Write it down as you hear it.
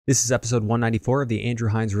This is episode 194 of the Andrew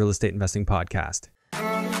Hines Real Estate Investing Podcast.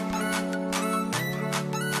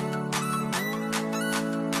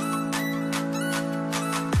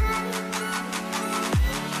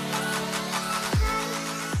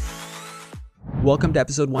 Welcome to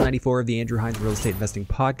episode 194 of the Andrew Hines Real Estate Investing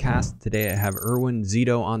Podcast. Today I have Erwin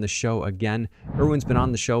Szeto on the show again. Erwin's been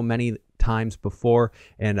on the show many times before,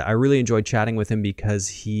 and I really enjoyed chatting with him because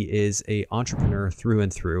he is an entrepreneur through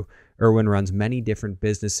and through. Erwin runs many different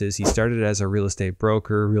businesses. He started as a real estate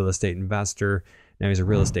broker, real estate investor. Now he's a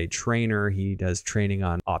real estate trainer. He does training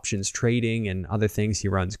on options trading and other things. He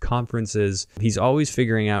runs conferences. He's always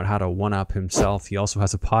figuring out how to one-up himself. He also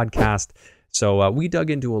has a podcast. So we dug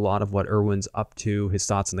into a lot of what Erwin's up to, his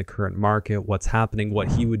thoughts on the current market, what's happening,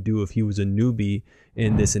 what he would do if he was a newbie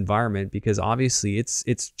in this environment, because obviously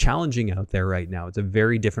it's challenging out there right now. It's a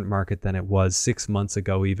very different market than it was 6 months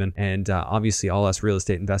ago even. And obviously all us real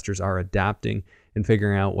estate investors are adapting and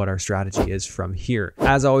figuring out what our strategy is from here.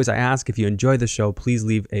 As always, I ask if you enjoy the show, please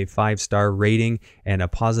leave a 5-star rating and a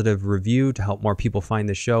positive review to help more people find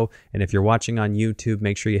the show. And if you're watching on YouTube,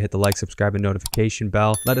 make sure you hit the like, subscribe, and notification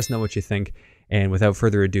bell. Let us know what you think. And without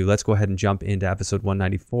further ado, let's go ahead and jump into episode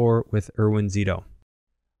 194 with Erwin Szeto.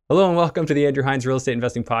 Hello and welcome to the Andrew Hines Real Estate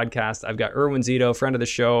Investing Podcast. I've got Erwin Szeto, friend of the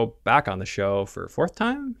show, back on the show for fourth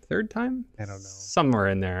time, third time? I don't know. Somewhere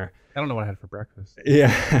in there. I don't know what I had for breakfast.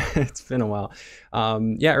 Yeah, it's been a while.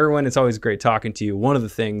 Yeah, Erwin, it's always great talking to you. One of the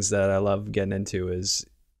things that I love getting into is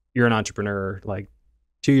you're an entrepreneur, like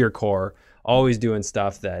to your core, always doing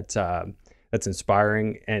stuff that that's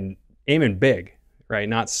inspiring and aiming big, right?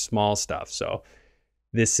 Not small stuff. So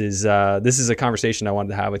this is a conversation I wanted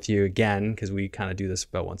to have with you again, because we kind of do this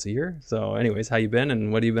about once a year. So anyways, how you been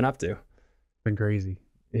and what have you been up to? Been crazy.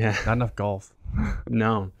 Yeah. Not enough golf.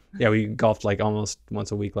 No. Yeah, we golfed like almost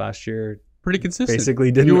once a week last year. Pretty consistent.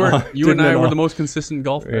 Basically didn't. You and I were the most consistent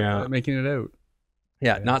golfer at making it out.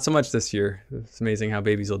 Yeah, not so much this year. It's amazing how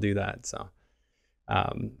babies will do that. So,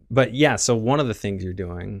 but yeah, so one of the things you're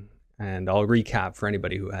doing, and I'll recap for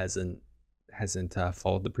anybody who hasn't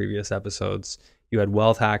followed the previous episodes. You had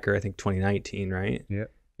Wealth Hacker, I think 2019, right? Yeah.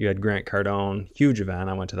 You had Grant Cardone, huge event.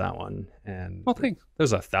 I went to that one, and thanks. There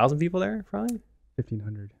was 1,000 people there, probably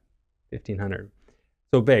 1,500. 1,500.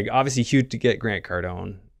 So big, obviously huge to get Grant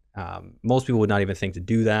Cardone. Most people would not even think to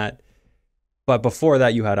do that. But before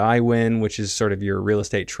that, you had iWin, which is sort of your real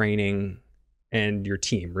estate training and your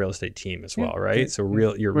team, real estate team as well, right? So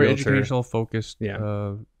your We're realtor, educational focused,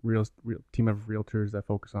 yeah. Real team of realtors that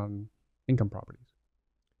focus on income properties.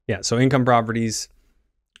 Yeah, so income properties.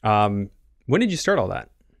 When did you start all that?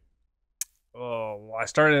 Oh, well, I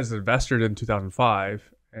started as an investor in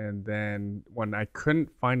 2005, and then when I couldn't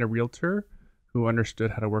find a realtor who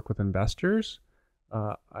understood how to work with investors,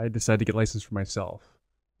 I decided to get licensed for myself.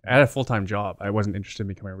 I had a full-time job. I wasn't interested in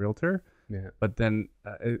becoming a realtor. Yeah. But then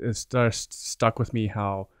it stuck with me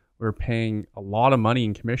how we were paying a lot of money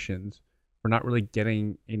in commissions for not really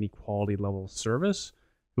getting any quality level service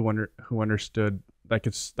who understood that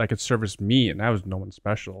could service me, and I was no one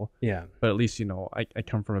special. Yeah. But at least, I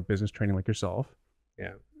come from a business training like yourself.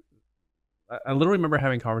 Yeah. I literally remember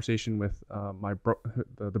having a conversation with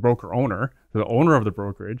the broker owner, the owner of the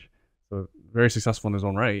brokerage, so very successful in his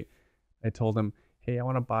own right. I told him, "Hey, I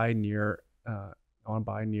want to buy near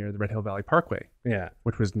the Red Hill Valley Parkway." Yeah,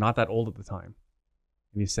 which was not that old at the time.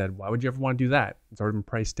 And he said, "Why would you ever want to do that? It's already been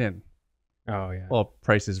priced in." Oh yeah. Well,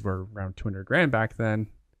 prices were around $200,000 back then,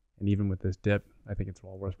 and even with this dip, I think it's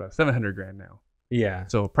all worth about $700,000 now. Yeah.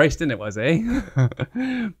 So priced in it was, eh?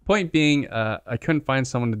 Point being, I couldn't find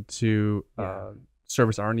someone to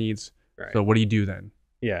service our needs. Right. So what do you do then?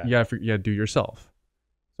 Yeah. You gotta do yourself.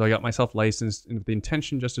 So I got myself licensed with the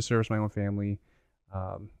intention just to service my own family.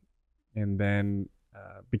 And then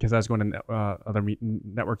because I was going to other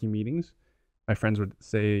networking meetings, my friends would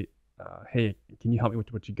say, "Hey, can you help me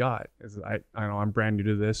with what you got? I know I'm brand new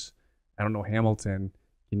to this. I don't know Hamilton.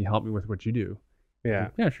 Can you help me with what you do?" Yeah.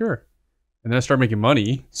 Yeah, sure. And then I started making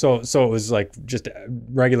money. So it was like just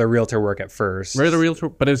regular realtor work at first. Regular realtor,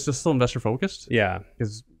 but it's just still investor focused. Yeah.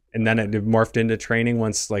 And then it morphed into training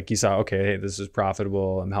once like you saw, okay, hey, this is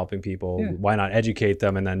profitable. I'm helping people. Yeah. Why not educate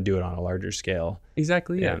them and then do it on a larger scale?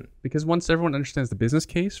 Exactly. Yeah. Because once everyone understands the business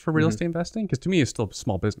case for real estate investing, because to me it's still a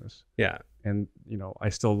small business. Yeah. And I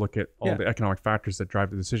still look at all the economic factors that drive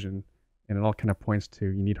the decision, and it all kind of points to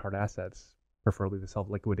you need hard assets, preferably the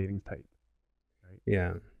self-liquidating type. Right?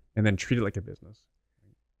 Yeah. And then treat it like a business.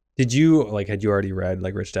 Had you already read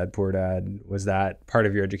like Rich Dad Poor Dad? Was that part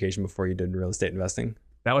of your education before you did real estate investing?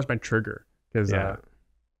 That was my trigger, because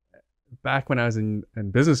back when I was in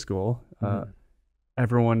business school,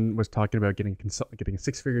 everyone was talking about getting a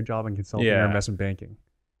 6-figure job in consulting or investment banking.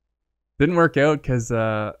 Didn't work out because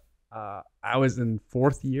I was in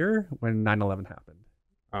fourth year when 9/11 happened.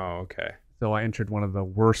 Oh, okay. So I entered one of the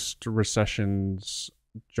worst recessions,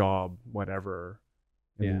 job, whatever,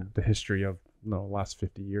 in the history of last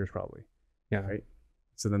 50 years probably. Yeah. Right.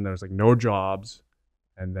 So then there was like no jobs,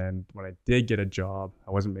 and then when I did get a job,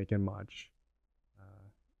 I wasn't making much,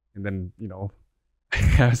 and then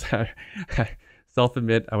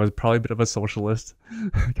self-admit I was probably a bit of a socialist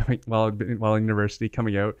while in university,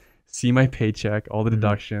 coming out, see my paycheck, all the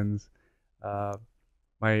deductions.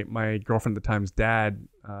 My girlfriend at the time's dad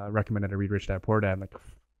recommended I read Rich Dad Poor Dad. I'm like,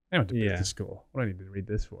 I went to business school. What do I need to read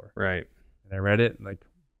this for? Right. And I read it, and like,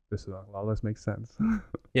 a lot of this makes sense.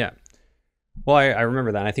 Yeah. Well, I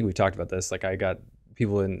remember that. I think we talked about this. Like, I got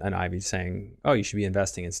people in Ivy saying, oh, you should be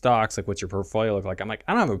investing in stocks. Like, what's your portfolio look like? I'm like,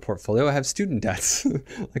 I don't have a portfolio. I have student debts.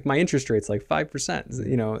 Like, my interest rate's like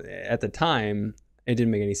 5%. At the time, it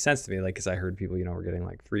didn't make any sense to me. Like, because I heard people, were getting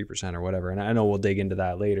like 3% or whatever. And I know we'll dig into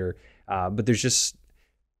that later. But there's just,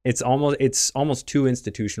 it's almost too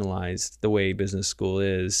institutionalized the way business school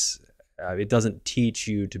is. It doesn't teach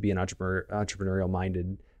you to be an entrepreneurial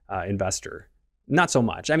minded investor. Not so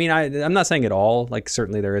much. I mean, I'm not saying at all. Like,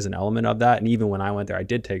 certainly there is an element of that. And even when I went there, I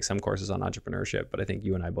did take some courses on entrepreneurship. But I think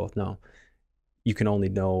you and I both know you can only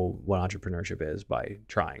know what entrepreneurship is by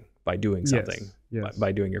trying, by doing something,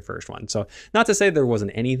 by doing your first one. So not to say there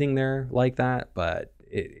wasn't anything there like that, but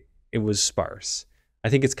it was sparse. I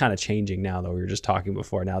think it's kind of changing now, though. We were just talking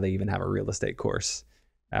before. Now they even have a real estate course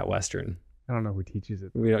at Western. I don't know who teaches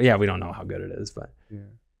it. We don't know how good it is, but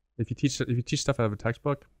if you teach stuff out of a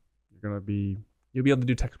textbook, you'll be able to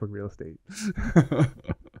do textbook real estate.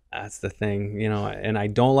 That's the thing, and I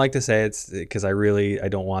don't like to say it's because I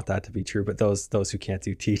don't want that to be true, but those who can't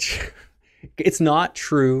do teach. It's not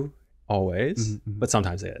true always, but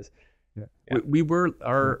sometimes it is. Yeah.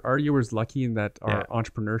 Our year was lucky in that our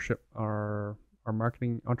entrepreneurship, our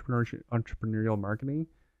marketing, entrepreneurial marketing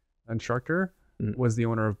instructor was the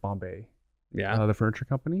owner of Bombay. Yeah. The furniture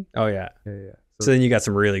company. Oh yeah. Yeah. So then you got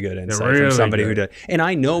some really good insight from somebody who did. And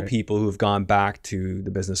I know people who've gone back to the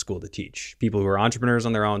business school to teach. People who are entrepreneurs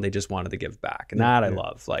on their own, they just wanted to give back. And that I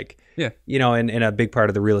love. Like, in a big part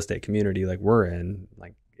of the real estate community like we're in,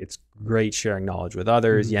 like, it's great sharing knowledge with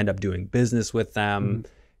others. You end up doing business with them,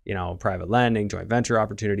 private lending, joint venture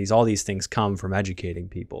opportunities, all these things come from educating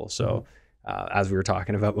people. So as we were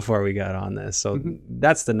talking about before we got on this. So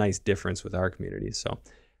that's the nice difference with our community. So,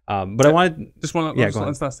 but I wanted just one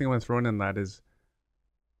last thing I want to throw in that is,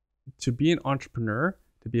 to be an entrepreneur,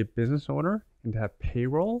 to be a business owner, and to have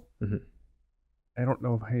payroll, I don't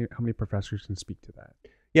know how many professors can speak to that.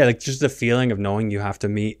 Yeah, like just the feeling of knowing you have to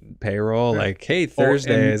meet payroll, like, hey,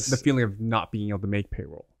 Thursdays. The feeling of not being able to make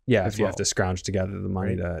payroll. Yeah, if you have to scrounge together the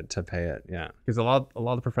money to pay it. Yeah. Because a lot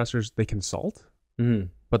of the professors, they consult,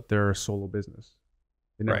 but they're a solo business.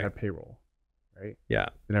 They never had payroll, right? Yeah.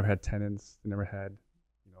 They never had tenants. They never had,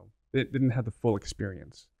 they didn't have the full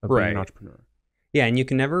experience of being an entrepreneur. Yeah, and you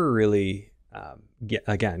can never really get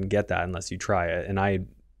that unless you try it. And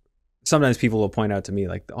sometimes people will point out to me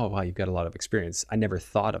like, oh, wow, you've got a lot of experience. I never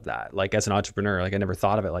thought of that. Like, as an entrepreneur, like, I never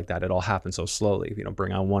thought of it like that. It all happened so slowly.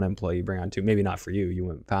 Bring on one employee, bring on two. Maybe not for you. You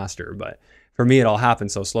went faster. But for me, it all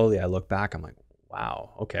happened so slowly. I look back, I'm like,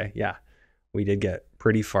 wow, okay, yeah, we did get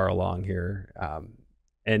pretty far along here.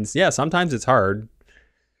 And yeah, sometimes it's hard.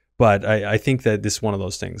 But I think that this is one of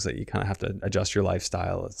those things that you kind of have to adjust your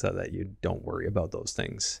lifestyle so that you don't worry about those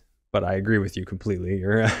things. But I agree with you completely.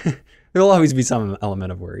 There'll always be some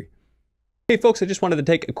element of worry. Hey folks, I just wanted to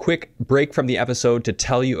take a quick break from the episode to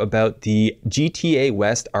tell you about the GTA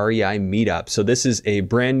West REI meetup. So this is a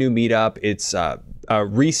brand new meetup. It's a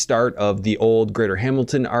restart of the old Greater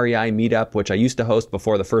Hamilton REI meetup, which I used to host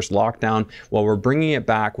before the first lockdown. Well, we're bringing it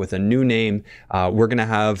back with a new name. We're going to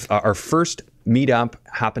have our first meetup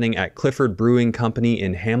happening at Clifford Brewing Company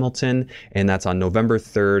in Hamilton, and that's on November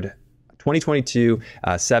 3rd, 2022,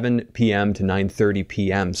 7 p.m. to 9:30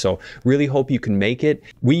 p.m. So really hope you can make it.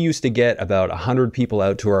 We used to get about 100 people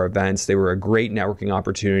out to our events. They were a great networking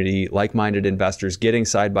opportunity, like-minded investors getting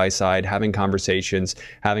side by side, having conversations,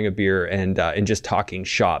 having a beer, and just talking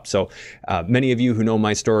shop. So many of you who know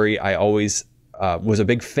my story, I always was a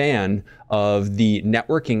big fan of the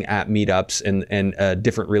networking at meetups and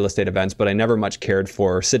different real estate events, but I never much cared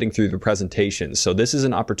for sitting through the presentations. So this is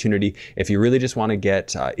an opportunity if you really just want to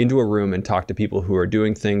get into a room and talk to people who are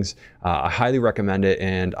doing things. I highly recommend it,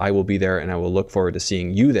 and I will be there, and I will look forward to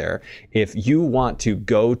seeing you there. If you want to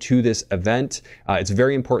go to this event, it's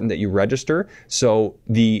very important that you register. So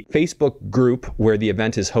the Facebook group where the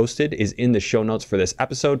event is hosted is in the show notes for this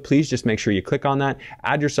episode. Please just make sure you click on that,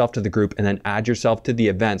 add yourself to the group, and then add yourself to the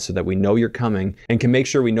event so that we know you're coming and can make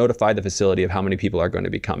sure we notify the facility of how many people are going to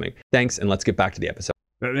be coming. Thanks, and let's get back to the episode.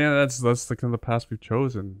 Yeah, that's the kind of the path we've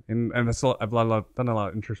chosen, and that's I've done a lot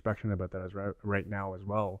of introspection about that as right now as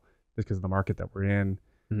well, just because of the market that we're in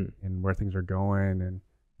and where things are going, and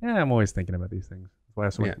yeah, I'm always thinking about these things.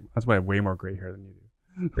 That's why that's why I have way more gray hair than you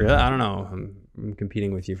do. Really? I don't know. I'm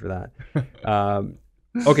competing with you for that.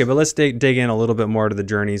 Okay, but let's dig in a little bit more to the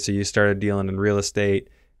journey. So you started dealing in real estate,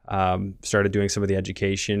 started doing some of the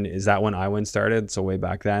education. Is that when iWin started? So way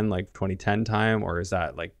back then, like 2010 time, or is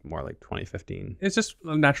that like more like 2015? It's just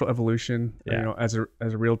a natural evolution. Yeah. You know, as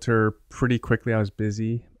a realtor, pretty quickly I was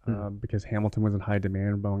busy because Hamilton was in high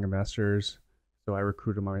demand among investors. So I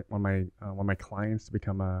recruited one of my clients to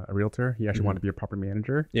become a realtor. He actually wanted to be a property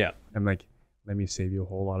manager. Yeah. I'm like, let me save you a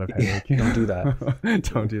whole lot of headache. Don't do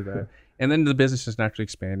that. Don't do that. And then the business just naturally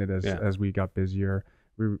expanded as we got busier.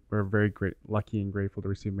 We're very lucky and grateful to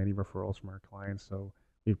receive many referrals from our clients. So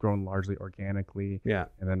we've grown largely organically. Yeah.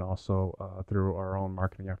 And then also through our own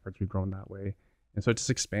marketing efforts, we've grown that way. And so it just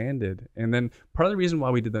expanded. And then part of the reason why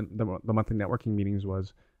we did the monthly networking meetings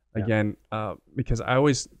was, again, because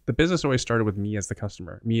the business always started with me as the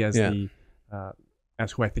customer, me as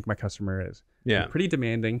as who I think my customer is. Yeah. I'm pretty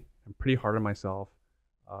demanding. I'm pretty hard on myself.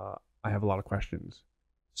 I have a lot of questions.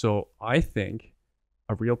 So I think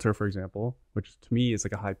a realtor, for example, which to me is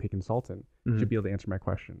like a high pay consultant, should be able to answer my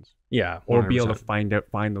questions. Yeah. 100%. Or be able to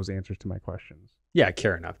find those answers to my questions. Yeah,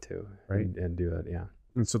 care enough to. Right. And do it. Yeah.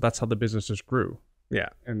 And so that's how the business just grew. Yeah.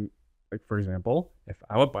 And like, for example, if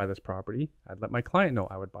I would buy this property, I'd let my client know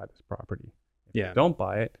I would buy this property. If I don't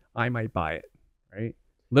buy it, I might buy it. Right.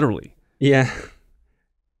 Literally. Yeah.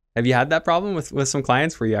 Have you had that problem with some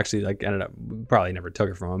clients where you actually like ended up, probably never took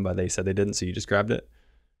it from them, but they said they didn't, so you just grabbed it?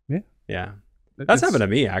 Yeah. Yeah. That's happened to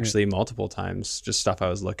me actually multiple times, just stuff I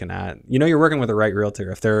was looking at. You know, you're working with the right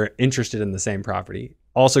realtor if they're interested in the same property.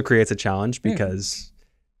 Also creates a challenge because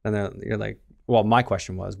then you're like, well, my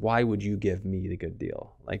question was, why would you give me the good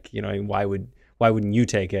deal? Like, you know, why wouldn't you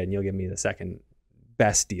take it and you'll give me the second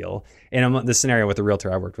best deal? And the scenario with the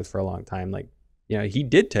realtor I worked with for a long time, like, you know, he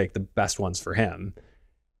did take the best ones for him,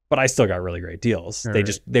 but I still got really great deals.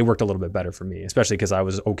 They worked a little bit better for me, especially because I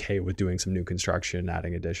was okay with doing some new construction,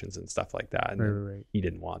 adding additions and stuff like that. And he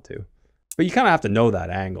didn't want to. But you kind of have to know that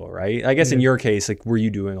angle, right? I guess in your case, like, were you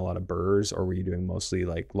doing a lot of BRRRRs or were you doing mostly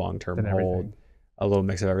like long-term hold, a little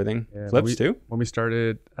mix of everything? Yeah, flips too? When we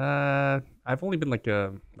started, I've only been like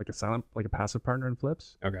a passive partner in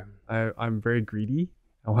flips. Okay. I'm very greedy.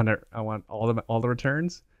 I want all the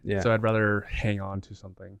returns. Yeah. So I'd rather hang on to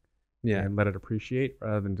something. Yeah. And let it appreciate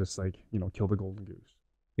rather than just like, you know, kill the golden goose.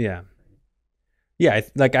 Yeah. Yeah.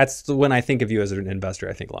 Like that's when I think of you as an investor,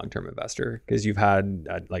 I think long-term investor, because you've had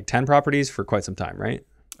like 10 properties for quite some time, right?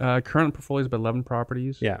 Current portfolio is about 11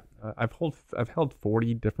 properties. Yeah. I've held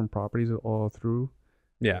 40 different properties all through.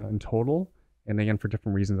 Yeah. In total. And again, for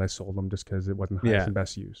different reasons, I sold them just because it wasn't highest and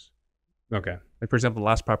best use. Okay. Like for example, the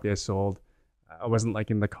last property I sold, I wasn't like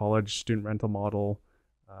in the college student rental model.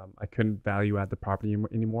 I couldn't value add the property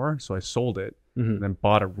anymore, so I sold it and then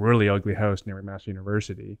bought a really ugly house near McMaster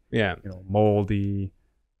University. Yeah, you know, moldy,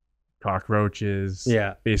 cockroaches.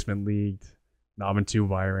 Yeah, basement leaked, knob and tube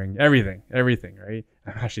wiring, everything. Right?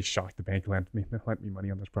 I'm actually shocked the bank lent me money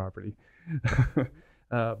on this property.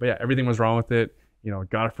 But yeah, everything was wrong with it. You know,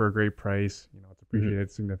 got it for a great price. You know, it's appreciated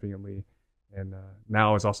significantly, and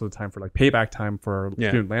now is also the time for like payback time for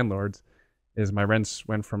student landlords. Is my rents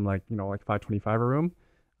went from like, you know, like $525 a room.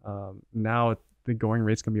 Now the going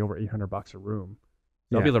rate's gonna be over $800 a room.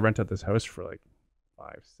 So I'll be able to rent out this house for like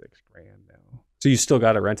 $5-6 grand now. So you still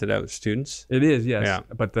got to rent it out to students? It is, yes. Yeah.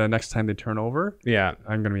 But the next time they turn over,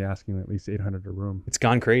 I'm gonna be asking at least $800 a room. It's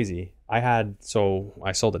gone crazy. I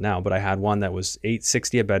sold it now, but I had one that was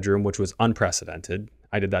 $860 a bedroom, which was unprecedented.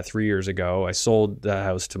 I did that 3 years ago. I sold the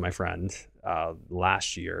house to my friend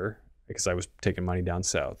last year because I was taking money down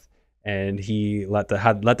south. And he let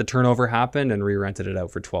the turnover happen and re-rented it out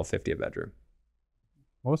for $1,250 a bedroom.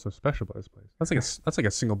 What's so special about this place? That's like a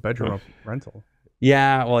single bedroom rental.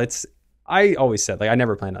 Yeah, well, I always said, like, I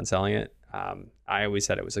never planned on selling it. I always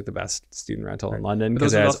said it was like the best student rental in London. But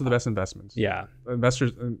those are also the best investments. Yeah,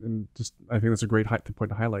 investors, and just I think that's a great point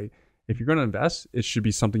to highlight. If you're going to invest, it should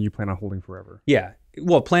be something you plan on holding forever. Yeah.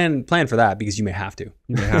 Well, plan for that because you may have to.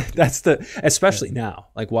 You may have to. That's especially now,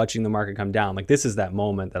 like watching the market come down. Like this is that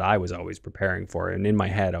moment that I was always preparing for. And in my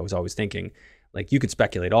head, I was always thinking, like, you could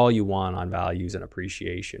speculate all you want on values and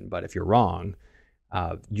appreciation, but if you're wrong,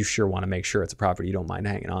 you sure want to make sure it's a property you don't mind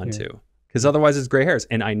hanging on to. Because otherwise it's gray hairs.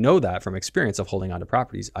 And I know that from experience of holding on to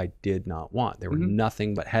properties I did not want. There were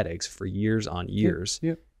nothing but headaches for years on years.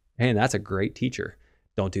 And that's a great teacher.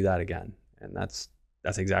 Don't do that again. And that's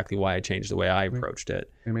that's exactly why I changed the way I approached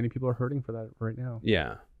it. And many people are hurting for that right now.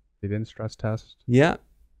 Yeah. They didn't stress test. Yeah.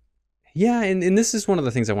 Yeah. And this is one of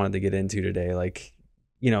the things I wanted to get into today. Like,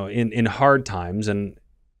 in hard times, and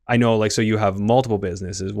I know, like, so you have multiple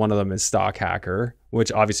businesses. One of them is Stock Hacker,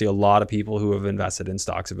 which obviously a lot of people who have invested in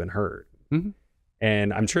stocks have been hurt. Mm-hmm.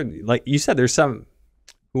 And I'm sure, like you said, there's some,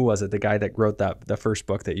 who was it? The guy that wrote the first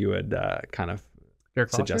book that you had kind of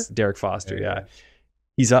suggested, Derek Foster. Yeah.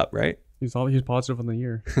 He's up, right? He's positive on the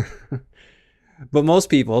year. But most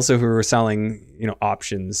people, so who are selling,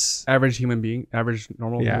 options, average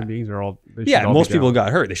normal human beings are all. Most people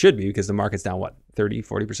got hurt. They should be, because the market's down, what,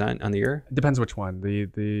 30-40% on the year? It depends which one.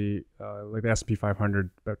 The like the S&P 500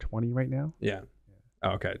 about 20 right now. Yeah.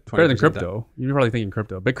 Oh, okay. Better than crypto. Down. You're probably thinking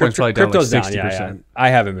crypto. Bitcoin's probably down like 60%. Yeah. I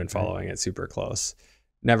haven't been following it super close.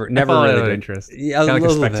 Never really did. Interest. Yeah, kind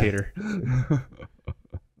of like a spectator.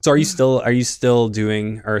 So are you still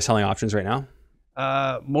doing or selling options right now?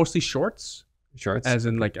 Mostly shorts. Shorts? As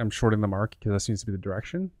in, like, I'm shorting the market because that seems to be the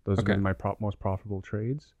direction. Those have been my most profitable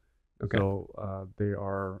trades. Okay. So they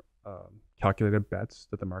are calculated bets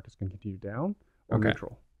that the market's going to continue down or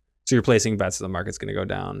neutral. So you're placing bets that the market's going to go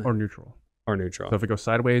down. Or neutral. So if it goes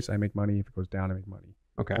sideways, I make money. If it goes down, I make money.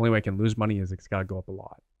 Okay. The only way I can lose money is it's got to go up a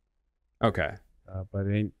lot. Okay. But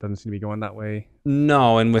it doesn't seem to be going that way.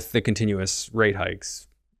 No, and with the continuous rate hikes,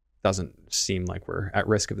 doesn't seem like we're at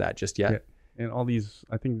risk of that just yet. Yeah. And all these,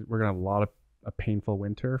 I think we're going to have a painful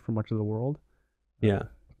winter for much of the world. Yeah.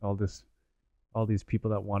 All these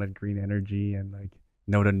people that wanted green energy and like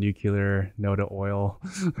no to nuclear, no to oil.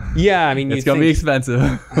 Yeah, I mean, it's gonna be expensive.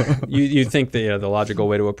 you think that the logical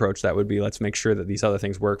way to approach that would be, let's make sure that these other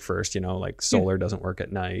things work first. Like solar doesn't work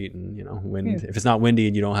at night, and wind. If it's not windy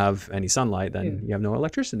and you don't have any sunlight, then you have no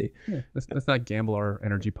electricity. Yeah, let's not gamble our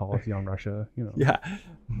energy policy on Russia. Yeah,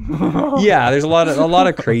 yeah. There's a lot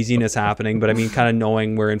of craziness happening, but I mean, kind of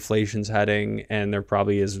knowing where inflation's heading, and there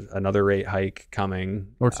probably is another rate hike coming,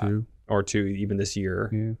 or two even this year.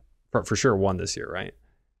 Yeah. For sure, one this year, right?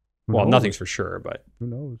 Well, nothing's for sure, but who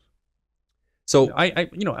knows? So I'm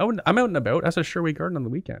out and about as a Sherway Garden on the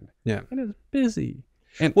weekend. Yeah, and it's busy.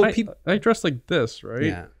 And I dress like this, right?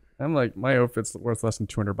 Yeah, I'm like, my outfit's worth less than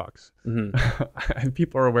 $200. Mm-hmm. And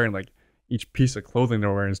people are wearing, like, each piece of clothing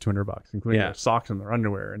they're wearing is $200, including their socks and their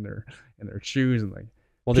underwear and their shoes and like.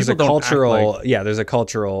 Well, there's a cultural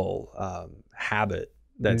habit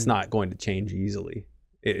that's not going to change easily.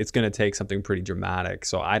 It's going to take something pretty dramatic.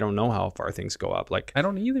 So I don't know how far things go up. Like, I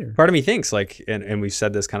don't either. Part of me thinks, like, and we've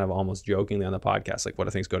said this kind of almost jokingly on the podcast, like, what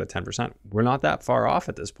if things go to 10%? We're not that far off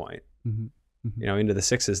at this point. Mm-hmm. Mm-hmm. Into the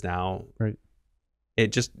 6s now. Right.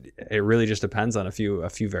 It really just depends on a few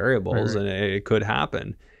variables, right. And it could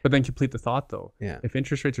happen. But then complete the thought though. Yeah. If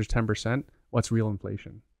interest rates are 10%, what's real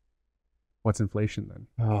inflation? What's inflation then?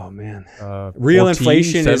 Oh man, real 14,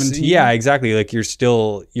 inflation 17? is exactly. Like you're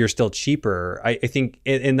still cheaper. I think,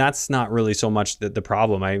 and that's not really so much the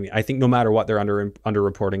problem. I think no matter what, they're under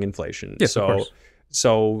reporting inflation. Yes, of course.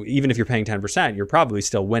 So even if you're paying 10%, you're probably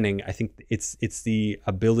still winning. I think it's the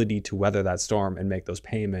ability to weather that storm and make those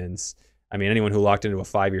payments. I mean, anyone who locked into a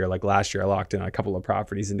 5-year, like last year, I locked in a couple of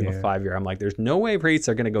properties into a 5-year. I'm like, there's no way rates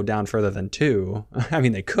are going to go down further than 2. I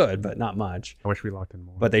mean, they could, but not much. I wish we locked in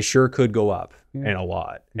more. But they sure could go up, and a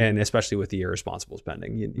lot. And especially with the irresponsible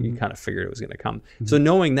spending, you kind of figured it was going to come. So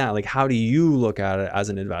knowing that, like, how do you look at it as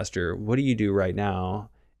an investor? What do you do right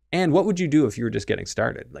now? And what would you do if you were just getting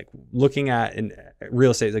started? Like, looking at in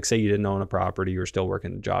real estate, like say you didn't own a property, you were still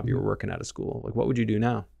working a job, you were working at a school. Like, what would you do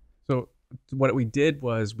now? So what we did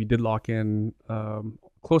was we did lock in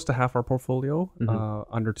close to half our portfolio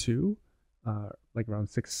under 2, like around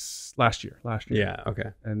 6 last year. Yeah. Okay.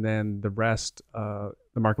 And then the rest, the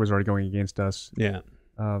market was already going against us. Yeah.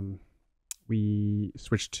 We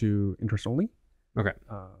switched to interest only. Okay.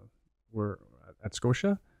 We're at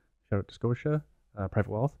Scotia. Shout out to Scotia, Private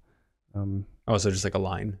Wealth. So just like a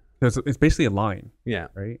line. It's basically a line. Yeah.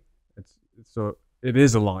 Right. So it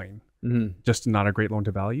is a line, just not a great loan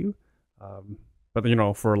to value. But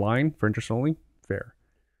for a line, for interest only, fair,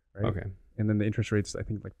 right? Okay. And then the interest rates, I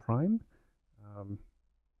think, like prime.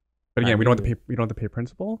 But again, we don't have to pay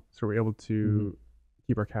principal, so we're able to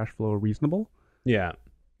keep our cash flow reasonable. Yeah.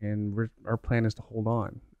 And our plan is to hold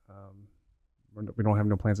on. We don't have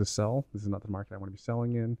no plans to sell. This is not the market I want to be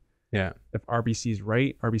selling in. Yeah. If RBC is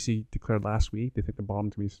right, RBC declared last week they think the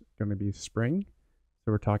bottom going to be spring,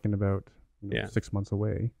 so we're talking about 6 months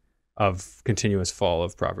away. Of continuous fall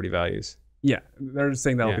of property values. Yeah, they're just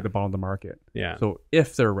saying that'll be the bottom of the market. Yeah. So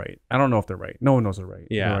if they're right, I don't know if they're right. No one knows they're right.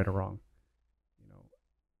 Yeah. They're right or wrong.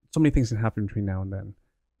 So many things can happen between now and then.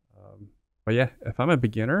 But yeah, if I'm a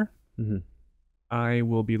beginner, I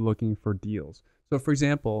will be looking for deals. So for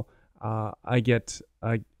example, I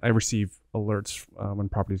receive alerts when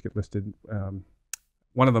properties get listed.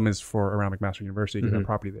 One of them is for around McMaster University, because I have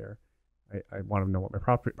property there. I want to know what my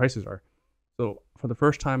property prices are. So for the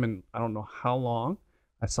first time in I don't know how long,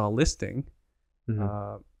 I saw a listing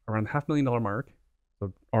around $500,000 mark,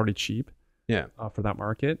 so already cheap. Yeah. For that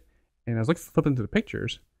market, and I was flipping through the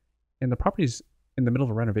pictures, and the property's in the middle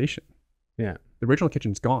of a renovation. Yeah. The original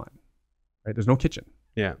kitchen's gone. Right. There's no kitchen.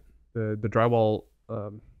 Yeah. The drywall,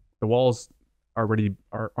 the walls aren't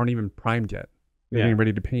even primed yet. They're getting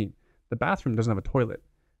ready to paint. The bathroom doesn't have a toilet.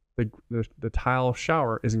 The tile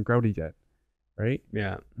shower isn't grouted yet. Right?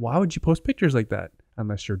 Yeah. Why would you post pictures like that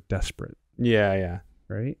unless you're desperate? Yeah, yeah.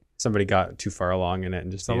 Right? Somebody got too far along in it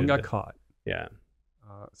and just someone got caught. Yeah.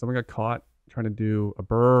 Someone got caught trying to do a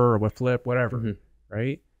BRRRR or a whip flip, whatever.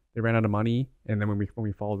 Right? They ran out of money, and then when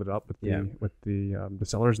we followed it up with the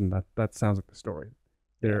sellers, and that sounds like the story.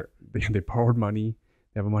 They borrowed money.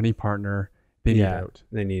 They have a money partner. They need out.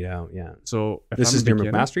 They need out. Yeah. So if this is your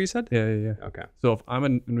McMaster, you said? Yeah. Okay. So if I'm a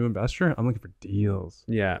new investor, I'm looking for deals.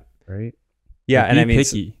 Yeah. Right. Yeah, and I mean,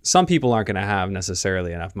 picky. Some people aren't going to have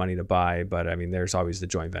necessarily enough money to buy, but I mean, there's always the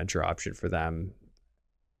joint venture option for them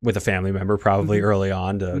with a family member, probably early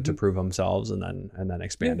on to prove themselves, and then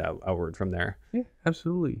expand outward from there. Yeah,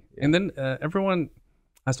 absolutely. Yeah. And then everyone,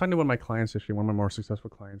 I was talking to one of my clients, actually, one of my more successful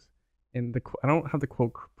clients, and I don't have the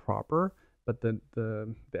quote proper, but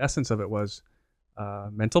the essence of it was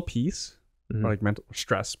mental peace, or like mental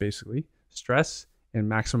stress, basically stress and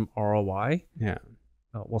maximum ROI. Yeah.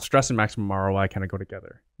 Well, stress and maximum ROI kind of go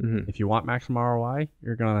together. If you want maximum ROI,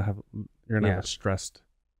 you're gonna have a stressed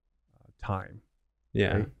time.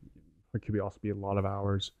 Yeah. Right? It could also be a lot of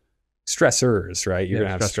hours. Stressors, right? You're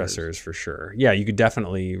gonna have stressors for sure. Yeah, you could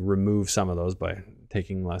definitely remove some of those by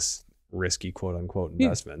taking less risky quote unquote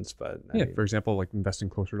investments. But I mean, for example, like investing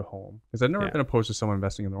closer to home. Because I've never been opposed to someone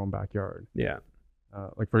investing in their own backyard. Yeah.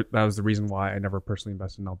 That was the reason why I never personally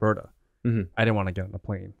invested in Alberta. I didn't want to get on a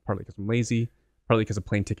plane, partly because I'm lazy, partly because a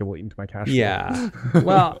plane ticket will eat into my cash flow. Yeah.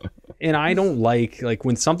 Well, and I don't like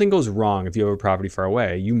when something goes wrong, if you have a property far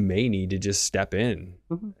away, you may need to just step in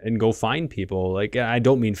and go find people. Like, I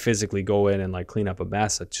don't mean physically go in and like clean up a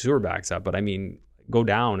mess that sewer backs up, but I mean, go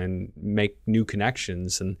down and make new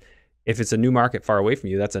connections. And if it's a new market far away from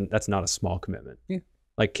you, that's not a small commitment. Yeah.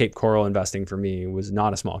 Like Cape Coral investing for me was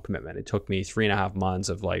not a small commitment. It took me 3.5 months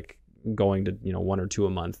of like going to, 1 or 2 a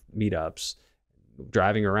month meetups,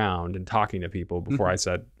 driving around and talking to people before I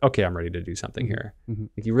said, okay, I'm ready to do something here.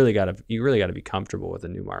 Like you really gotta be comfortable with a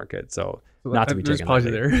new market. So not to be taken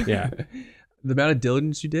lightly. There. Yeah. The amount of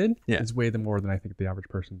diligence you did is way more than I think the average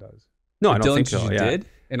person does. No, I don't think so. You did,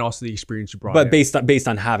 and also the experience you brought. But based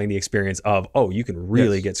on having the experience of, you can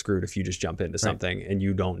really get screwed if you just jump into something and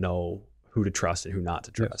you don't know who to trust and who not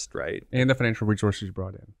to trust, right? And the financial resources you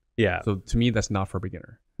brought in. Yeah. So to me, that's not for a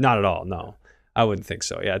beginner. Not at all. No, I wouldn't think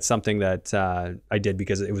so. Yeah, it's something that I did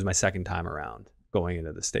because it was my second time around going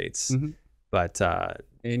into the States. But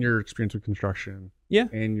and your experience with construction. Yeah.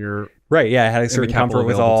 And your right. Yeah, I had a certain comfort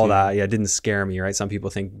with all that. Yeah, it didn't scare me, right? Some people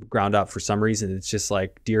think ground up for some reason. It's just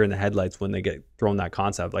like deer in the headlights when they get thrown that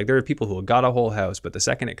concept. Like there are people who have got a whole house, but the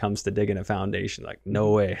second it comes to digging a foundation, like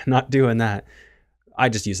no way, I'm not doing that. I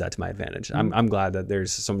just use that to my advantage. I'm glad that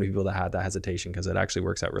there's so many people that had that hesitation because it actually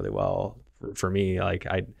works out really well for me. Like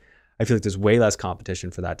I feel like there's way less competition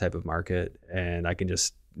for that type of market, and I can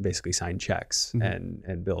just basically sign checks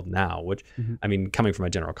and build now, which I mean, coming from a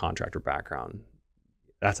general contractor background,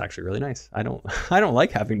 that's actually really nice. I don't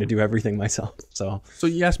like having to do everything myself. So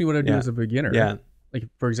you asked me what I do as a beginner. Yeah. Like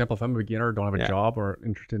for example, if I'm a beginner, don't have a job or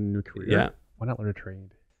interested in a new career, why not learn a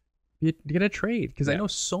trade? Get a trade, because I know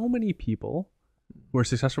so many people who are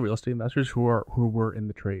successful real estate investors who were in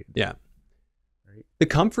the trade. Yeah. Right. The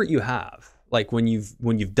comfort you have, like when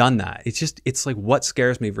you've done that, it's like what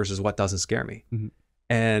scares me versus what doesn't scare me.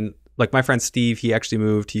 And like my friend Steve, he actually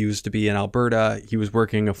moved. He used to be in Alberta. He was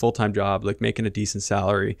working a full-time job, like making a decent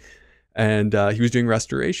salary, and he was doing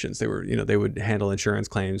restorations. They were, they would handle insurance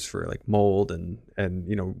claims for like mold and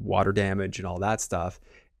water damage and all that stuff.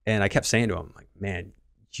 And I kept saying to him, like, man,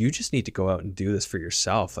 you just need to go out and do this for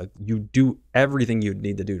yourself. Like you do everything you'd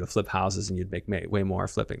need to do to flip houses and you'd make way more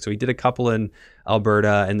flipping. So he did a couple in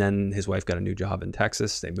Alberta, and then his wife got a new job in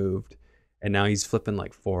Texas. They moved. And now he's flipping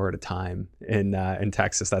like 4 at a time in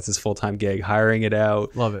Texas. That's his full-time gig, hiring it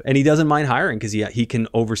out. Love it. And he doesn't mind hiring because he can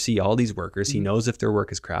oversee all these workers. He knows if their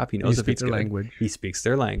work is crap. He knows if it's good. Language. He speaks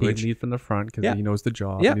their language. He lead from the front because he knows the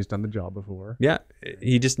job and he's done the job before. Yeah.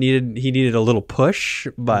 He needed a little push,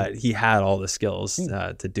 but he had all the skills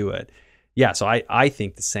to do it. Yeah. So I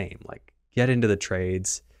think the same. Like get into the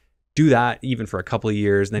trades. do that even for a couple of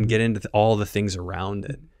years, and then get into all the things around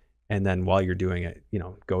it. And then while you're doing it, you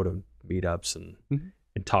know, go to meetups and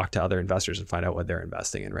talk to other investors and find out what they're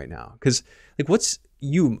investing in right now. Because like, what's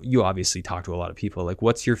you obviously talk to a lot of people. Like,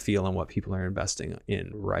 what's your feel on what people are investing in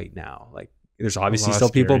right now? Like, there's obviously still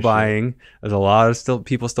people buying. There's a lot of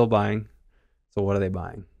people still buying. So what are they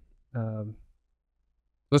buying?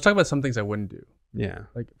 Let's talk about some things I wouldn't do. Yeah.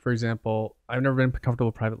 Like, for example, I've never been comfortable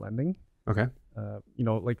with private lending. Okay. You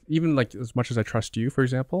know, like, even like as much as I trust you, for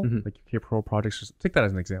example, like if you have pro projects, just take that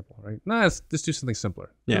as an example, right? Let's do something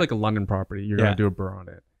simpler. Yeah. Like a London property, you're going to do a BRRRR on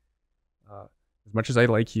it. As much as I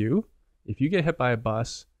like you, if you get hit by a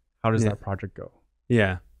bus, how does that project go?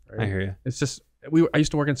 Yeah. Right? I hear you. It's just, I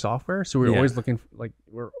used to work in software, so we were always looking for, like,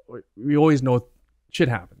 we always know shit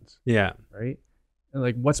happens. Yeah. Right? And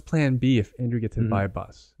like, what's plan B if Andrew gets hit by a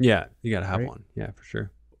bus? Yeah. You got to have one. Yeah, for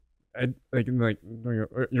sure. Like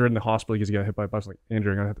you're in the hospital because you got hit by a bus. Like,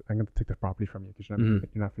 Andrew, I'm gonna take the property from you because you're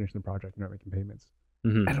not finishing the project, you're not making payments.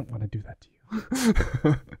 I don't want to do that to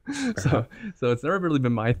you. so it's never really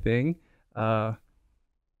been my thing.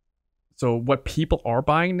 So what people are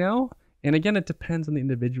buying now, and again, it depends on the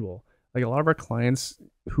individual. Like, a lot of our clients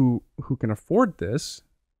who can afford this,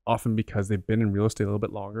 often because they've been in real estate a little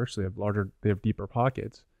bit longer, so they have deeper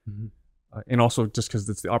pockets, and also just because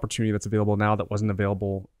it's the opportunity that's available now that wasn't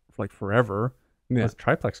available for like forever. Was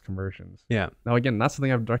triplex conversions. Yeah. Now, again, that's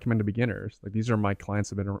something I would recommend to beginners. Like, these are my clients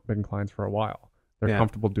that have been clients for a while. They're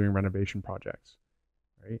comfortable doing renovation projects,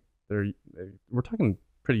 right? We're talking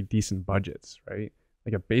pretty decent budgets, right?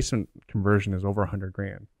 Like, a basement conversion is over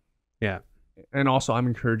 $100,000. Yeah. And also, I'm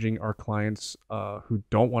encouraging our clients who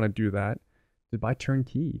don't want to do that to buy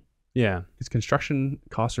turnkey. Yeah. Because construction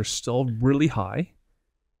costs are still really high.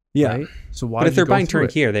 Yeah. Right? So why? But if they're buying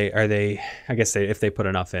turnkey, are they? I guess if they put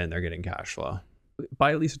enough in, they're getting cash flow.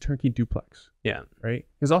 Buy at least a turnkey duplex. Yeah. Right.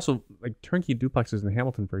 Because also, like, turnkey duplexes in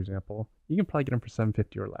Hamilton, for example, you can probably get them for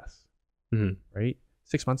 $750 or less. Right.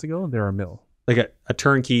 6 months ago, they're a mill. Like a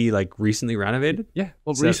turnkey, like, recently renovated. Yeah.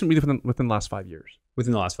 Well, recently within the last 5 years.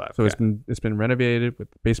 Within the last 5. So it's been renovated with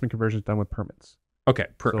basement conversions done with permits. Okay.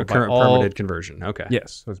 A current permitted conversion. Okay.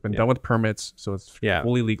 Yes. So it's been done with permits. So it's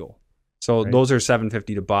fully legal. So those are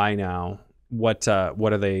 $750 to buy now. What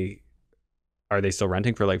are they? Are they still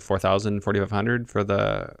renting for like $4,000, $4,500 for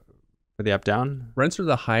the up down? Rents are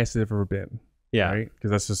the highest they've ever been. Yeah. Right?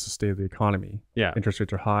 Because that's just the state of the economy. Yeah. Interest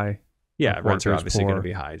rates are high. Yeah. Rents are obviously going to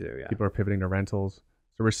be high too. Yeah. People are pivoting to rentals.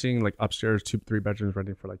 So we're seeing like upstairs 2-3 bedrooms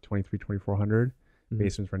renting for like $2,300-$2,400.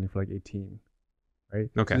 Basements renting for like $18,000. Right.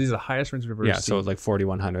 Okay. So these are the highest rents we've ever seen. Yeah. So like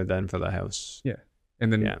 $4,100 then for the house. Yeah.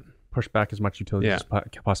 And then push back as much utility as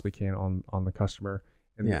possibly can on the customer.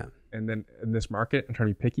 And and then in this market, I'm trying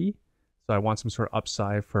to be picky. So I want some sort of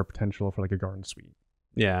upside for potential for like a garden suite.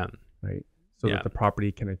 Yeah. Right. So that the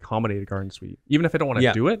property can accommodate a garden suite. Even if I don't want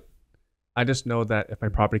to do it, I just know that if my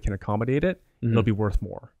property can accommodate it, it'll be worth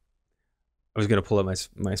more. I was going to pull up my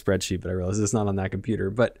spreadsheet, but I realized it's not on that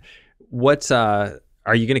computer. But what's are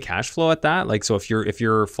you going to cash flow at that? Like, so if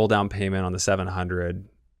you're full down payment on the 700,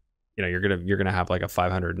 you know, you're gonna have like a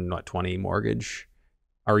 520 mortgage.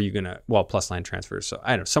 Are you gonna, well, plus line transfers? So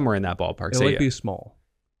I don't know, somewhere in that ballpark. It'll be small.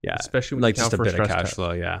 Yeah, especially when like you just a bit of cash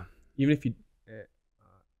flow. Yeah, even if you,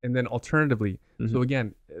 and then alternatively, so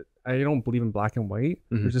again, I don't believe in black and white.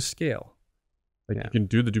 There's a scale. Like, you can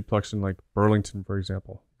do the duplex in like Burlington, for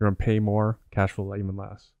example. You're gonna pay more, cash flow even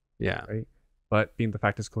less. Yeah, right. But being the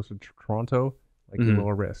fact it's closer to Toronto, like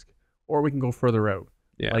lower risk. Or we can go further out,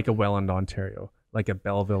 like a Welland, Ontario, like a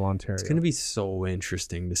Belleville, Ontario. It's gonna be so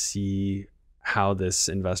interesting to see how this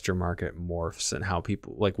investor market morphs and how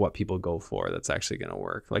people, like, what people go for that's actually going to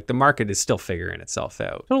work. Like, the market is still figuring itself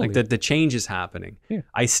out. Totally. Like, the change is happening. Yeah.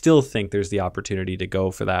 I still think there's the opportunity to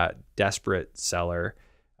go for that desperate seller,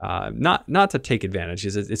 not to take advantage.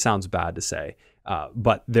 It sounds bad to say,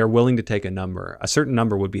 but they're willing to take a certain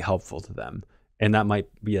number would be helpful to them. And that might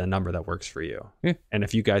be a number that works for you. Yeah. And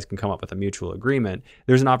if you guys can come up with a mutual agreement,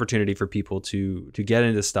 there's an opportunity for people to get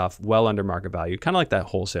into stuff well under market value, kind of like that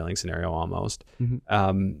wholesaling scenario almost.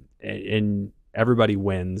 And everybody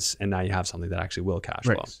wins, and now you have something that actually will cash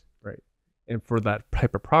flow. Right. And for that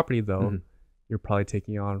type of property, though, you're probably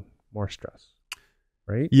taking on more stress.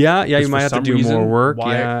 Right? Yeah, you might have to do more work.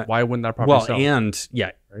 Why wouldn't that property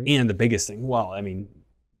sell? And the biggest thing, well, I mean,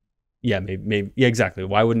 yeah, maybe, exactly.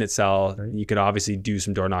 Why wouldn't it sell? Right. You could obviously do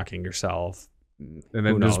some door knocking yourself, and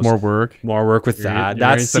then there's more work with that.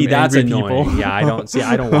 That's annoying. People. Yeah, I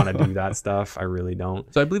don't want to do that stuff. I really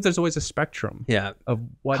don't. So I believe there's always a spectrum. Yeah, of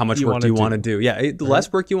how much work do you want to do? Yeah, the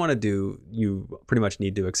less work you want to do, you pretty much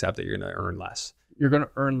need to accept that you're going to earn less. You're going to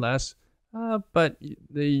earn less. But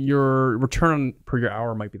your return per your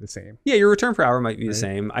hour might be the same. Yeah, your return per hour might be Right. the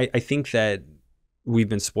same. I think that we've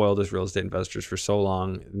been spoiled as real estate investors for so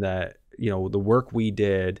long that, the work we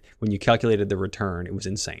did, when you calculated the return, it was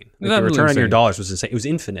insane. Like the return on your dollars was insane. It was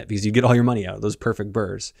infinite because you get all your money out, those perfect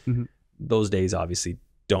BRRRRs. Mm-hmm. Those days obviously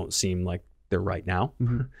don't seem like they're right now.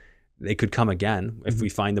 Mm-hmm. They could come again if we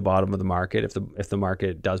find the bottom of the market, if the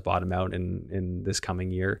market does bottom out in this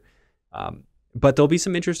coming year. But there'll be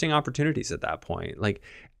some interesting opportunities at that point. Like,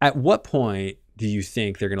 at what point do you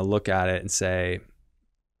think they're going to look at it and say,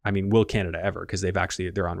 I mean, will Canada ever? Because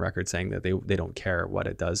they're on record saying that they don't care what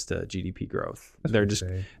it does to GDP growth. They're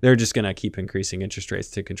just going to keep increasing interest rates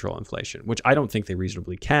to control inflation, which I don't think they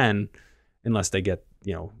reasonably can, unless they get,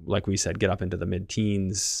 like we said, get up into the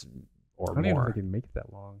mid-teens or I don't even more. think they can make it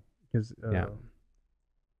that long because I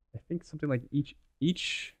think something like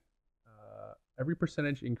every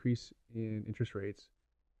percentage increase in interest rates,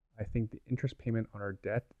 I think the interest payment on our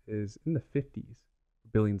debt is in the 50s,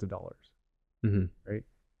 billions of dollars. Mm-hmm. Right?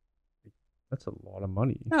 That's a lot of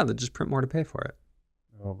money. Yeah, they'll just print more to pay for it.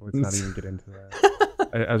 Oh, let's not even get into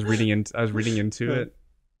that. I was reading into it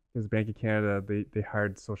because Bank of Canada, they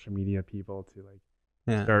hired social media people to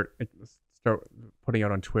start putting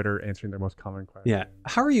out on Twitter answering their most common questions. Yeah.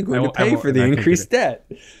 How are you going to pay for the increased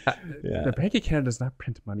debt? The Bank of Canada does not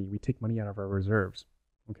print money. We take money out of our reserves.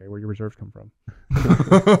 Okay, where your reserves come from?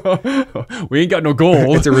 We ain't got no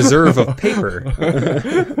gold. It's a reserve of paper.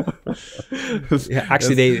 Yeah,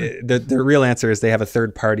 actually, the real answer is they have a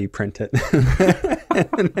third party print it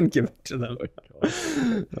and then give it to them.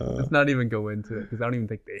 Let's not even go into it because I don't even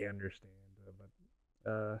think they understand.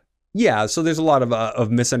 Yeah, so there's a lot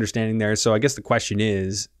of misunderstanding there. So I guess the question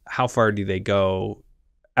is, how far do they go?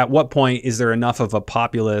 At what point is there enough of a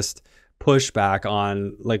populist pushback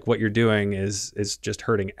on like what you're doing is just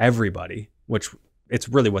hurting everybody, which it's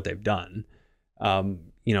really what they've done.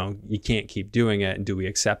 You can't keep doing it. And do we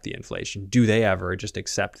accept the inflation? Do they ever just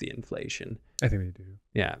accept the inflation? I think they do.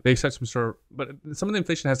 Yeah. They accept but some of the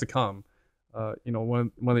inflation has to come.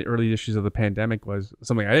 One of the early issues of the pandemic was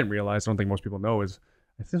something I didn't realize. I don't think most people know is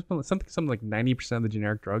I think something like 90% of the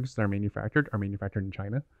generic drugs that are manufactured in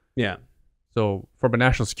China. Yeah. So from a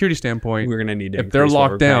national security standpoint, we're going to need to if they're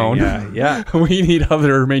locked down, we need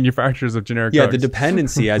other manufacturers of generic drugs. The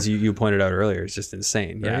dependency, as you pointed out earlier, is just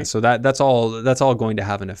insane. Right? Yeah. So that's all going to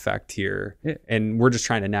have an effect here. Yeah. And we're just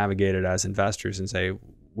trying to navigate it as investors and say,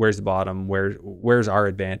 where's the bottom? Where's our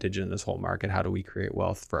advantage in this whole market? How do we create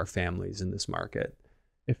wealth for our families in this market?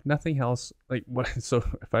 If nothing else, so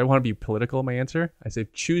if I want to be political, my answer, I say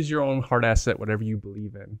choose your own hard asset, whatever you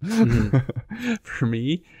believe in. Mm-hmm. For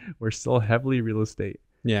me, we're still heavily real estate.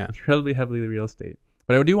 Yeah. Incredibly heavily real estate.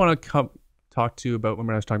 But I do want to talk to you about when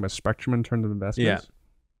I was talking about spectrum in terms of investments. Yeah.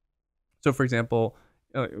 So for example,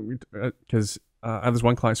 because I have this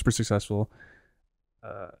one client, super successful.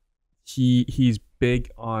 He's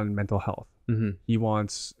big on mental health. Mm-hmm. He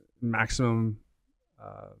wants maximum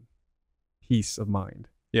peace of mind.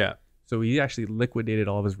 Yeah. So he actually liquidated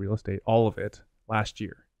all of his real estate, all of it, last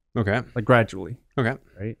year. Okay. Like gradually. Okay.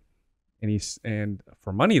 Right. And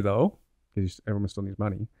for money though, because everyone still needs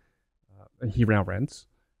money, he now rents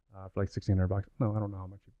for like $1,600. No, I don't know how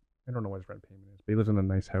much. I don't know what his rent payment is, but he lives in a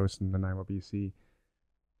nice house in Nanaimo, BC.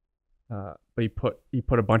 But he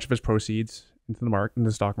put a bunch of his proceeds into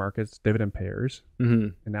the stock markets, dividend payers, mm-hmm.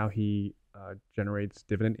 and now he generates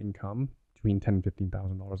dividend income between $10,000 and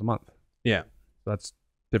 $15,000 a month. Yeah. So that's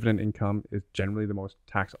dividend income is generally the most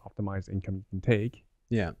tax optimized income you can take.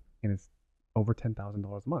 Yeah. And it's over $10,000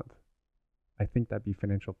 a month. I think that'd be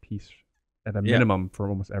financial peace at a minimum for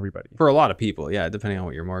almost everybody. For a lot of people, yeah, depending on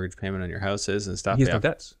what your mortgage payment on your house is and stuff. He has no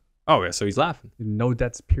debts. Oh, yeah, so he's laughing. No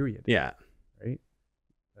debts, period. Yeah. Right?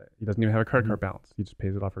 He doesn't even have a credit card balance. He just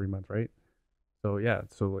pays it off every month, right? So, yeah,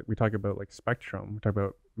 so we talk about like spectrum. We talk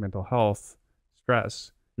about mental health,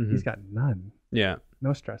 stress. Mm-hmm. He's got none. Yeah.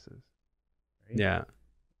 No stresses. Right? Yeah.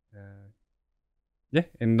 Yeah,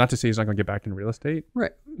 and not to say he's not going to get back into real estate.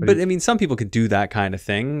 Right. But I mean, some people could do that kind of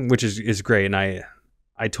thing, which is great. And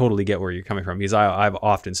I totally get where you're coming from because I've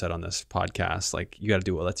often said on this podcast, like, you got to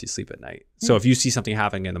do what lets you sleep at night. So if you see something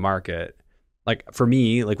happening in the market, like for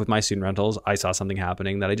me, like with my student rentals, I saw something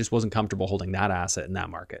happening that I just wasn't comfortable holding that asset in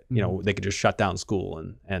that market. Mm-hmm. You know, they could just shut down school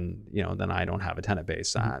and then I don't have a tenant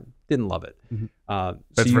base. Mm-hmm. I didn't love it. Mm-hmm.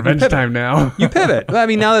 That's so revenge time now. You pivot. Well, I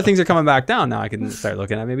mean, now that things are coming back down, now I can start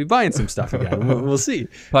looking at maybe buying some stuff again. We'll see.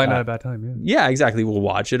 Probably not a bad time. Yeah, exactly. We'll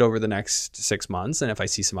watch it over the next 6 months. And if I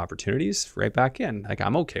see some opportunities, right back in. Like,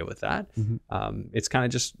 I'm okay with that. Mm-hmm. It's kind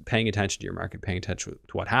of just paying attention to your market, paying attention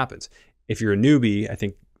to what happens. If you're a newbie, I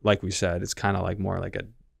think, like we said, it's kind of like more like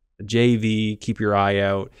a JV, keep your eye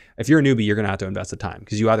out. If you're a newbie, you're going to have to invest the time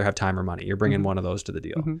because you either have time or money. You're bringing one of those to the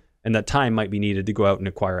deal. And that time might be needed to go out and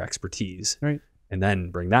acquire expertise and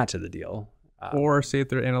then bring that to the deal. Or say if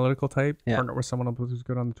they're analytical type, partner with someone else who's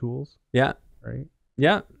good on the tools. Yeah. Right.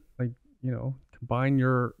 Yeah. Like, you know, combine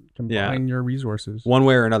your resources. One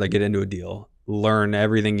way or another, get into a deal. Learn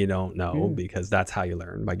everything you don't know because that's how you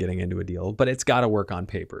learn, by getting into a deal. But it's got to work on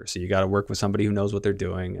paper. So you got to work with somebody who knows what they're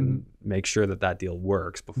doing and make sure that that deal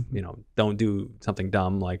works. You know, don't do something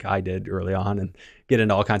dumb like I did early on and get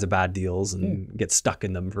into all kinds of bad deals and get stuck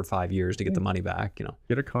in them for 5 years to get the money back. You know,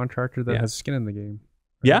 get a contractor that has skin in the game.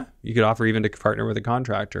 Right? Yeah, you could offer even to partner with a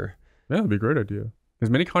contractor. Yeah, that'd be a great idea.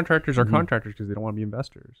 Because many contractors are contractors because they don't want to be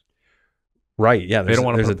investors. Right. Yeah. They don't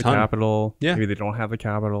want to put up the ton. capital. Yeah. Maybe they don't have the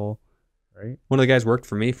capital. Right. One of the guys worked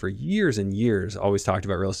for me for years and years, always talked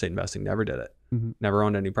about real estate investing, never did it, never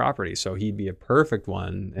owned any property. So he'd be a perfect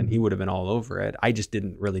one and he would have been all over it. I just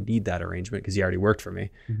didn't really need that arrangement because he already worked for me.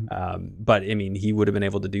 But I mean, he would have been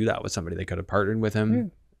able to do that with somebody. They could have partnered with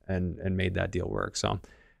him and made that deal work. So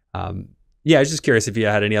yeah, I was just curious if you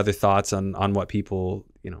had any other thoughts on what people,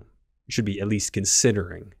 you know, should be at least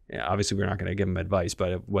considering. Yeah, obviously we're not going to give them advice,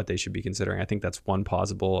 but what they should be considering. I think that's one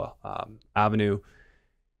possible avenue.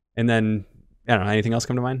 And then, I don't know, anything else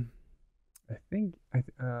come to mind? I think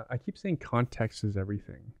I keep saying context is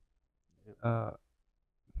everything. I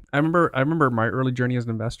remember my early journey as an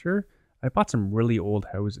investor. I bought some really old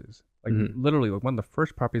houses. Like literally, like one of the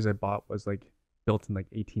first properties I bought was like built in like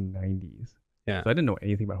 1890s. Yeah. So I didn't know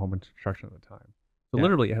anything about home construction at the time. So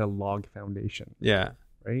literally, it had a log foundation. Yeah.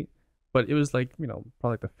 Right. But it was like, you know,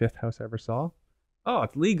 probably like the fifth house I ever saw. Oh,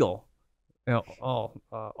 it's legal. You know,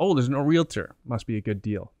 there's no realtor. Must be a good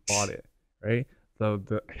deal. Bought it, right? So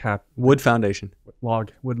the wood foundation,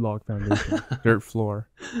 wood log foundation, dirt floor,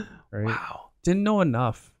 right? Wow. Didn't know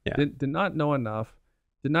enough. Yeah. Did not know enough.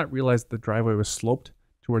 Did not realize the driveway was sloped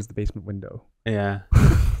towards the basement window. Yeah.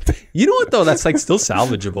 You know what though? That's like still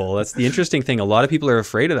salvageable. That's the interesting thing. A lot of people are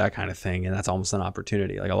afraid of that kind of thing, and that's almost an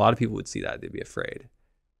opportunity. Like a lot of people would see that, they'd be afraid.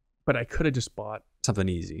 But I could have just bought something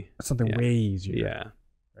easy, something way easier. Yeah.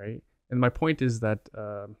 Right. And my point is that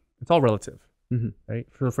it's all relative, right?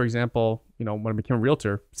 For example, you know, when I became a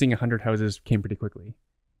realtor, seeing 100 houses came pretty quickly.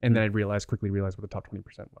 And then I quickly realized what the top 20%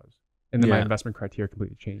 was. And then my investment criteria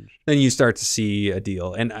completely changed. Then you start to see a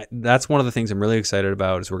deal. And that's one of the things I'm really excited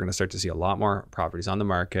about is we're going to start to see a lot more properties on the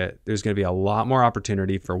market. There's going to be a lot more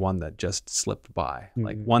opportunity for one that just slipped by,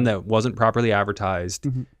 like one that wasn't properly advertised,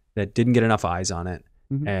 that didn't get enough eyes on it.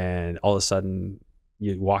 And all of a sudden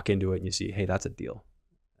you walk into it and you see, hey, that's a deal.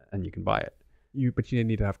 And you can buy it. But you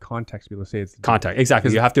need to have context to be able to say it's context.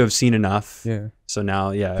 Exactly. You have to have seen enough. Yeah. So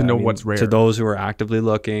now, to know what's rare. To those who are actively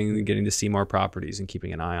looking, getting to see more properties and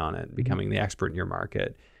keeping an eye on it, becoming the expert in your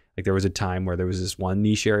market. Like there was a time where there was this one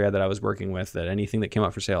niche area that I was working with that anything that came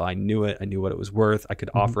up for sale, I knew it. I knew what it was worth. I could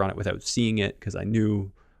offer on it without seeing it because I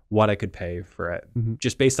knew what I could pay for it.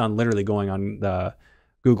 Just based on literally going on the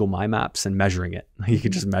Google My Maps and measuring it. You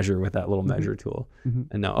could just measure with that little measure tool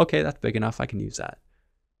and know, okay, that's big enough. I can use that.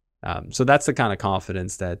 So that's the kind of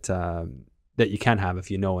confidence that that you can have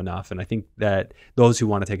if you know enough. And I think that those who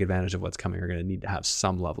want to take advantage of what's coming are going to need to have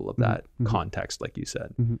some level of that context, like you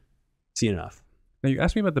said. See enough. Now you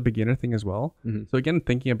asked me about the beginner thing as well. So again,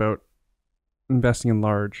 thinking about investing in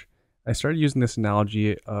large, I started using this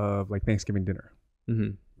analogy of like Thanksgiving dinner,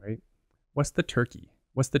 right? What's the turkey?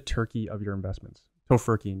 What's the turkey of your investments?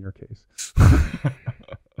 Tofurkey in your case.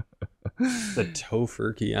 The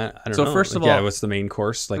tofurkey. I don't know. So first of all, what's the main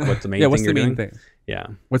course? Like what's the main thing you're doing? Thing? Yeah.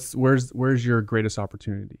 Where's your greatest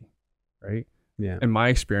opportunity? Right? Yeah. In my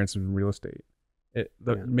experience in real estate,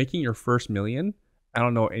 making your first million, I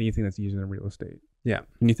don't know anything that's easier than real estate. Yeah.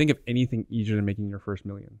 Can you think of anything easier than making your first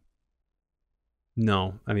million?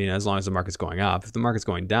 No. I mean, as long as the market's going up. If the market's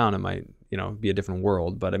going down, it might, be a different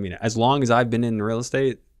world. But I mean, as long as I've been in real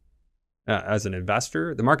estate as an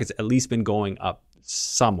investor, the market's at least been going up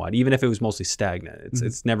somewhat, even if it was mostly stagnant.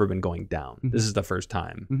 It's never been going down. This is the first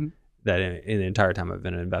time that in the entire time I've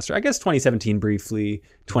been an investor. I guess 2017 briefly,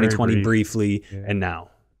 2020 briefly, and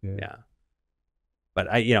now. Yeah. But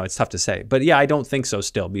it's tough to say. But yeah, I don't think so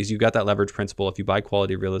still, because you've got that leverage principle. If you buy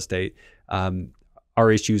quality real estate, our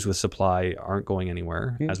issues with supply aren't going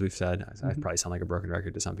anywhere, as we've said. I probably sound like a broken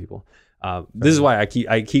record to some people. This is why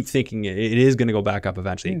I keep thinking it is going to go back up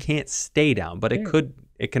eventually. It can't stay down, but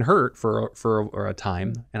it can hurt for a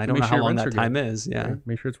time, and I don't know how long that time is. Yeah, right.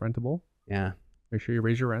 Make sure it's rentable. Yeah, make sure you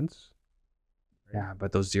raise your rents. Yeah,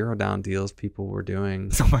 but those zero down deals people were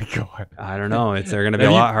doing. Oh my god, I don't know. They're going to be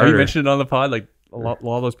a lot harder. You mentioned it on the pod, like a lot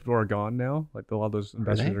of those people are gone now. Like a lot of those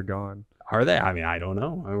investors they? are gone. Are they? I mean, I don't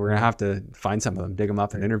know. We're gonna have to find some of them, dig them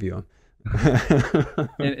up, and interview them.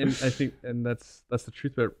 And I think, and that's the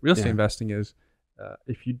truth about real estate Yeah. investing is,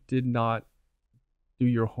 if you did not do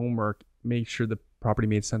your homework, make sure the property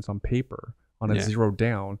made sense on paper, on a Yeah. 0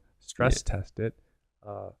 down, stress test it.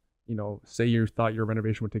 You know, say you thought your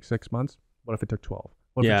renovation would take 6 months. What if it took 12?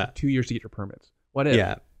 What if Yeah. it took 2 years to get your permits? What if?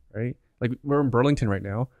 Yeah. Right? Like we're in Burlington right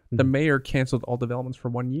now. The Mhm. mayor canceled all developments for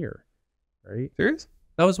 1 year. Right? Serious?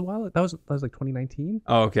 That was a while. That was like 2019.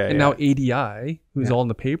 Oh, okay. And now ADI, who's Yeah. all in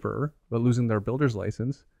the paper, but losing their builder's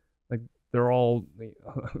license, like they're all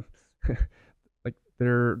like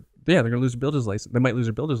they're gonna lose a builder's license. They might lose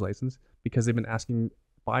their builder's license because they've been asking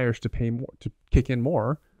buyers to pay more, to kick in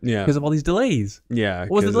more Yeah. because of all these delays. Yeah.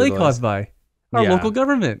 What was the 'cause delay of caused by? Our Yeah. local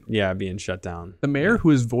government. Yeah, being shut down. The mayor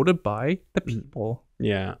who is voted by the people.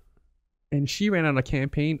 Yeah. And she ran on a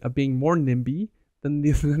campaign of being more NIMBY than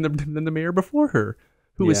the mayor before her,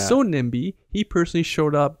 who was Yeah. so NIMBY, he personally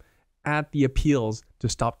showed up at the appeals to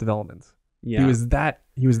stop developments. Yeah. He was that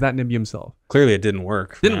NIMBY himself. Clearly it didn't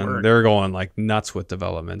work. Didn't man. work. They're going like nuts with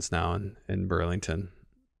developments now in Burlington.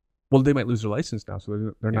 Well, they might lose their license now, so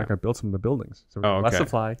they're Yeah. not going to build some of the buildings. So Oh, less okay.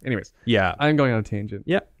 supply. Anyways, Yeah. I'm going on a tangent.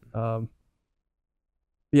 Yeah.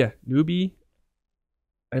 Yeah, newbie.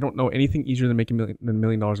 I don't know anything easier than making $1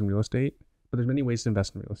 million in real estate, but there's many ways to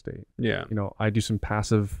invest in real estate. Yeah. You know, I do some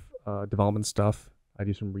passive development stuff. I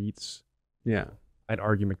do some REITs. Yeah. I'd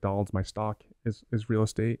argue McDonald's, my stock is real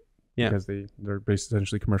estate. Yeah. Because they're based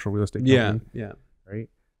essentially commercial real estate Yeah. company. Yeah. Right.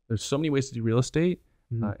 There's so many ways to do real estate,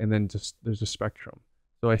 Mhm. and then just there's a spectrum.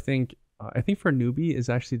 So I think for a newbie is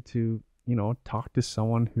actually to, you know, talk to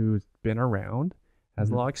someone who's been around, has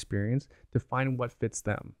Mhm. a lot of experience, to find what fits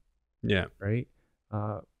them. Yeah. Right.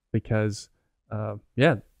 Because a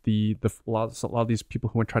lot of these people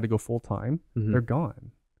who want to try to go full time, Mhm. they're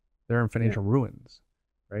gone. They're in financial ruins.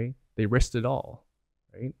 Right. They risked it all.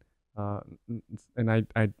 Right. And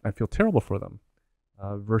I feel terrible for them.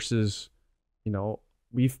 Versus, you know,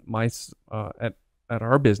 at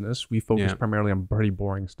our business, we focus Yeah. primarily on pretty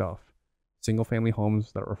boring stuff. Single family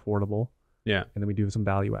homes that are affordable. Yeah. And then we do some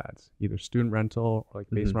value adds, either student rental or like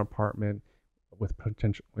basement apartment with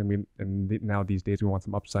potential. Now these days we want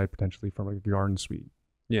some upside potentially from a garden suite.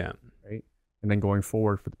 Yeah. Right. And then going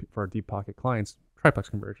forward for our deep pocket clients, triplex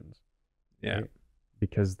conversions. Yeah. Right?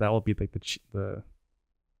 Because that will be like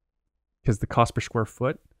because the cost per square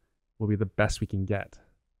foot will be the best we can get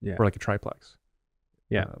Yeah. for like a triplex.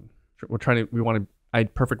 Yeah.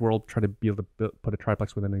 I'd perfect world try to be able to put a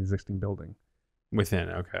triplex within an existing building. Within.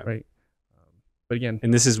 Okay. Right. But again,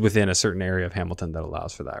 And this is within a certain area of Hamilton that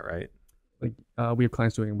allows for that, right? like we have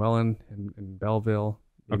clients doing Welland and Belleville.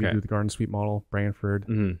 We Okay. do the garden suite model, Brantford,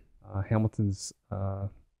 Mm-hmm. Hamilton's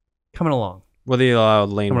coming along. Well, they allow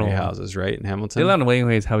laneway along. houses, right, in Hamilton? They allow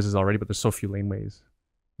laneways houses already, but there's so few laneways.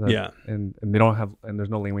 Yeah. And they don't have, and there's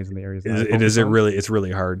no laneways in the areas. that I focus on. It's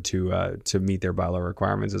really hard to meet their bylaw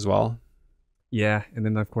requirements as well. Yeah, and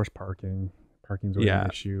then of course parking's always Yeah. an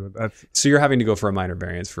issue. That's So you're having to go for a minor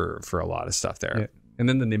variance for a lot of stuff there. yeah. And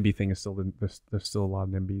then the NIMBY thing is still there's still a lot of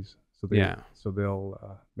NIMBYs. So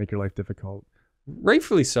they'll make your life difficult.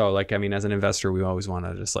 Rightfully so. Like, I mean, as an investor, we always want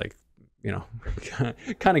to just like, you know,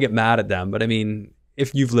 kind of get mad at them. But I mean,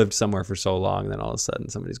 if you've lived somewhere for so long, then all of a sudden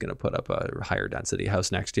somebody's going to put up a higher density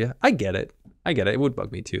house next to you. I get it. It would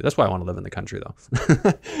bug me too. That's why I want to live in the country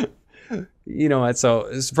though. You know, and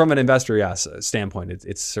so from an investor, standpoint,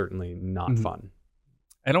 it's certainly not Mhm. fun.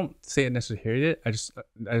 I don't say it necessarily hate it. I just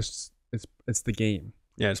it's the game.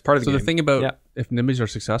 Yeah, it's part of the So game. the thing about Yeah. if NIMBYs are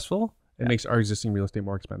successful, it Yeah. makes our existing real estate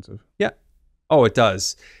more expensive. Yeah. Oh, it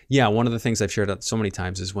does. Yeah. One of the things I've shared out so many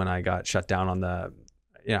times is when I got shut down on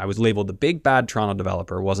I was labeled the big bad Toronto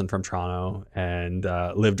developer, wasn't from Toronto, and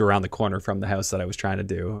lived around the corner from the house that I was trying to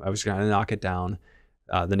do. I was trying to knock it down.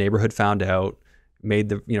 The neighborhood found out, made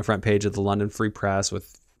the front page of the London Free Press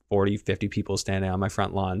with 40, 50 people standing on my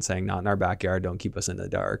front lawn saying, "Not in our backyard, don't keep us in the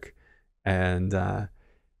dark." And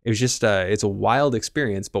it was just it's a wild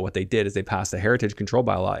experience. But what they did is they passed a heritage control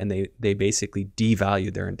bylaw, and they basically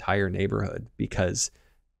devalued their entire neighborhood because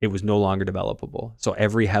it was no longer developable. So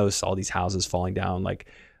every house, all these houses falling down, like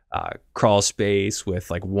crawl space with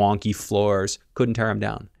like wonky floors, couldn't tear them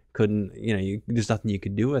down. Couldn't, there's nothing you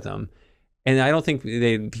could do with them. And I don't think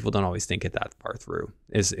people don't always think it that far through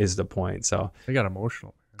is the point. So They got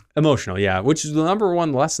emotional. emotional, yeah. Which is the number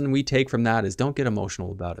one lesson we take from that is don't get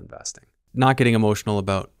emotional about investing. Not getting emotional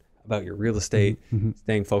about your real estate, Mhm.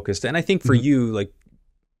 staying focused. And I think for you, like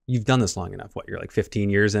you've done this long enough. What, you're like 15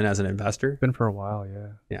 years in as an investor? Been for a while, yeah.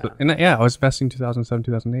 Yeah. So, I was investing 2007,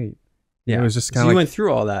 2008. Yeah. It was just So kind of you like, went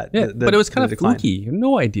through all that. yeah, but it was kind of decline. fluky.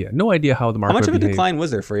 No idea how the market How much of a would behave. decline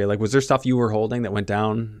was there for you? Like, was there stuff you were holding that went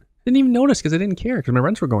down Didn't even notice because I didn't care because my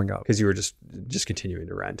rents were going up. because you were just continuing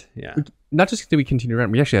to rent? Yeah. Not just did we continue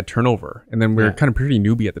rent, we actually had turnover, and then we were kind of pretty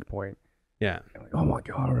newbie at the point. Yeah. And like, oh my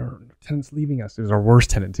god, our tenant's leaving us. It was our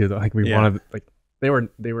worst tenant too. Though. Like we wanted, like they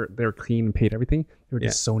were clean and paid everything. They were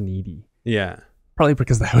just so needy. Yeah. Probably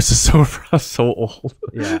because the house is so old.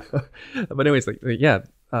 Yeah. But anyways,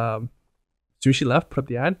 so she left, put up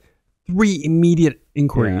the ad, 3 immediate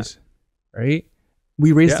inquiries, right?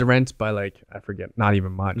 We raised the rent by like, I forget, not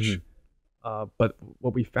even much. But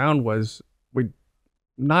what we found was we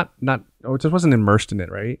it just wasn't immersed in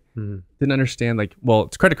it, right? Didn't understand like, well,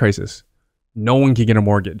 it's credit crisis. No one can get a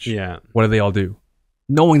mortgage. Yeah. What do they all do?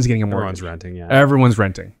 No one's getting a mortgage. Everyone's renting. Yeah. Everyone's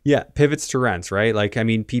renting. Yeah. Pivots to rents, right? Like, I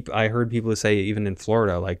mean, I heard people say even in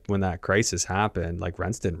Florida, like when that crisis happened, like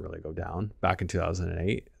rents didn't really go down back in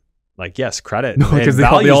 2008. Like, yes, credit. No, because they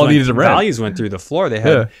all needed to rent. Values went through the floor. They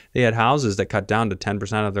had houses that cut down to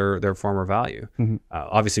 10% of their former value.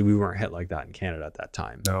 Obviously, we weren't hit like that in Canada at that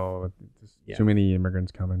time. No, too many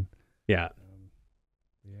immigrants coming. Yeah.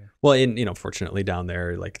 Well, fortunately down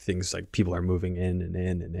there, like things like people are moving in and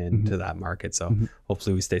in to that market. So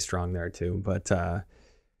hopefully we stay strong there too. But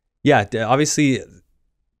obviously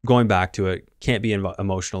going back to it, can't be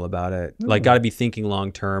emotional about it. Like, got to be thinking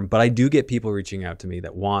long term. But I do get people reaching out to me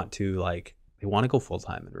that want to they want to go full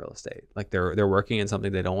time in real estate. Like they're working in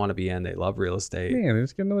something they don't want to be in. They love real estate. Man,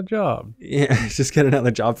 just get another job. Yeah, just get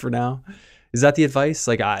another job for now. Is that the advice?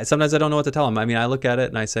 Like, sometimes I don't know what to tell them. I mean, I look at it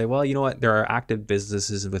and I say, well, you know what? There are active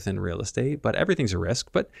businesses within real estate, but everything's a risk.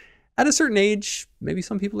 But at a certain age, maybe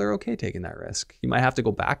some people are okay taking that risk. You might have to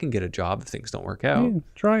go back and get a job if things don't work out. Yeah,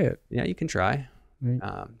 try it. Yeah, you can try.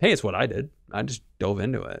 Right. Hey, it's what I did. I just dove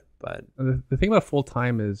into it. But the thing about full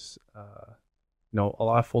time is, a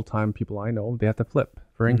lot of full time people I know, they have to flip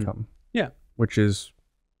for income. Yeah, which is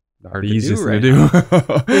hard the to easiest do, thing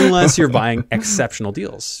to do. Unless you're buying exceptional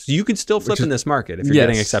deals. You could still flip in this market if you're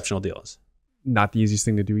getting exceptional deals. Not the easiest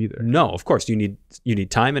thing to do either. No, of course. You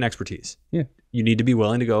need time and expertise. Yeah. You need to be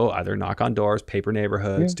willing to go either knock on doors, paper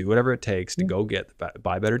neighborhoods, do whatever it takes to go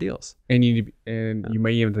buy better deals. And you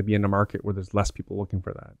may even have to be in a market where there's less people looking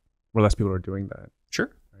for that, where less people are doing that.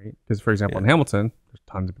 Sure. Right? Because for example, in Hamilton, there's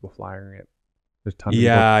tons of people flying it. There's tons of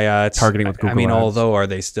people targeting with Google Ads. Although are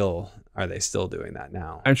they still doing that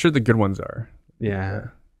now? I'm sure the good ones are. Yeah.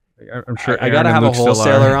 I'm sure. I got to have a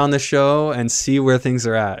wholesaler on the show and see where things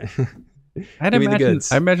are at. I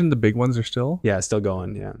imagine the big ones are still. Yeah, still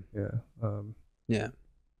going. Yeah. Yeah.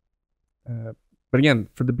 But again,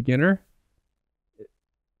 for the beginner,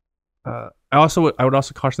 I would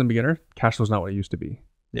also caution the beginner, cash flow is not what it used to be.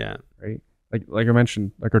 Yeah. Right. Like I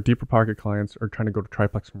mentioned, like our deeper pocket clients are trying to go to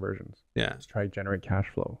triplex conversions. Yeah. Let's try to generate cash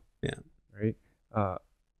flow. Yeah. Right.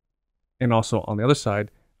 And also on the other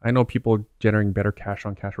side, I know people generating better cash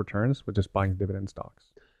on cash returns with just buying dividend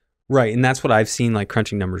stocks. Right. And that's what I've seen, like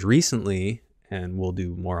crunching numbers recently, and we'll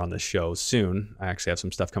do more on this show soon. I actually have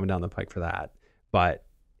some stuff coming down the pike for that. But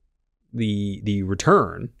the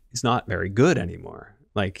return is not very good anymore.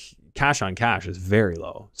 Like cash on cash is very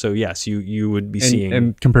low. So yes, you would be seeing,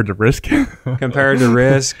 and compared to risk,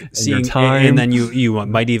 seeing time, and then you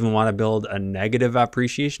might even want to build a negative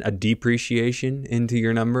a depreciation into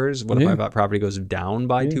your numbers. What if my property goes down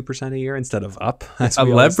by 2% a year instead of up? A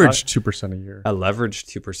leveraged 2% a year. A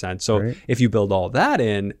leveraged 2%. So if you build all that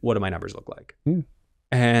in, what do my numbers look like?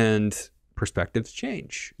 And perspectives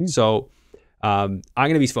change. So I'm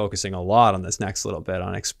going to be focusing a lot on this next little bit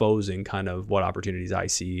on exposing kind of what opportunities I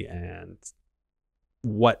see and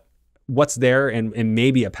what's there and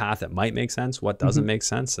maybe a path that might make sense, what doesn't make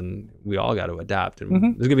sense, and we all got to adapt. And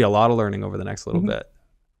there's going to be a lot of learning over the next little bit.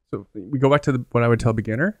 So we go back to what I would tell a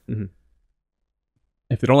beginner.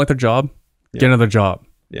 If they don't like their job, get another job.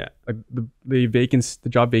 Yeah. Like the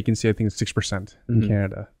job vacancy, I think is 6% in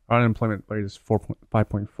Canada. Our unemployment rate is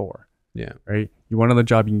 5.4. Yeah. Right. You want another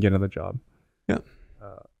job, you can get another job. Yeah.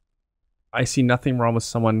 I see nothing wrong with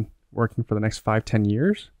someone working for the next 5-10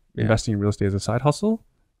 years, investing in real estate as a side hustle,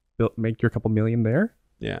 make your couple million there.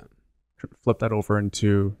 Yeah. Flip that over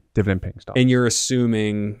into dividend paying stocks. And you're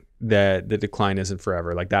assuming that the decline isn't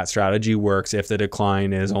forever. Like that strategy works if the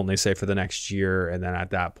decline is only say for the next year. And then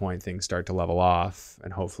at that point, things start to level off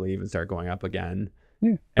and hopefully even start going up again.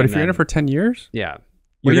 Yeah. But if you're in it for 10 years. Yeah.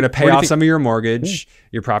 You're going to pay off some of your mortgage.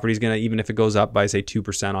 Your property's going to, even if it goes up by say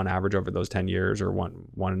 2% on average over those 10 years or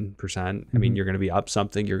 1%, I mean, you're going to be up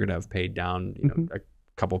something. You're going to have paid down, a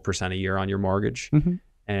couple % a year on your mortgage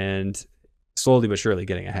and slowly but surely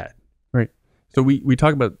getting ahead. Right. So we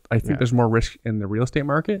talk about, I think there's more risk in the real estate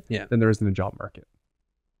market than there is in the job market.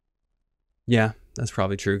 Yeah, that's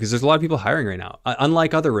probably true because there's a lot of people hiring right now.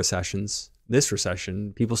 Unlike other recessions, this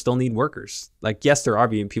recession, people still need workers. Like, yes, there are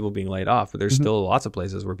people being laid off, but there's still lots of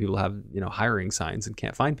places where people have, hiring signs and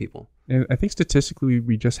can't find people. And I think statistically,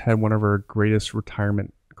 we just had one of our greatest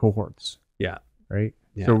retirement cohorts. Yeah. Right.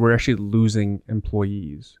 Yeah. So we're actually losing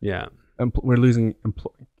employees. Yeah. We're losing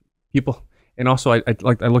people. And also,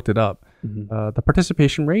 I looked it up. The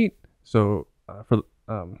participation rate. So for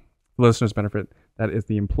the listeners' benefit, that is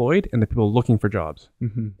the employed and the people looking for jobs.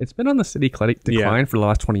 It's been on the steady decline for the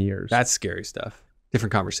last 20 years. That's scary stuff.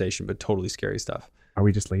 Different conversation, but totally scary stuff. Are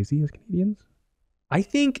we just lazy as Canadians? I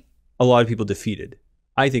think a lot of people defeated.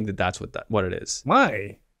 I think that's what it is.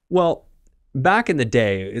 Why? Well, back in the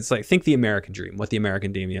day, it's like, think the American dream. What the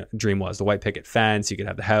American dream was: the white picket fence. You could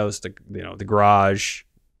have the house, the garage.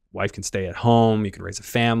 Wife can stay at home. You can raise a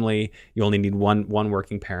family. You only need one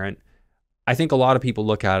working parent. I think a lot of people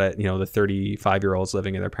look at it, the 35-year-olds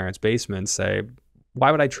living in their parents' basement, say, why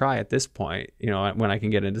would I try at this point, when I can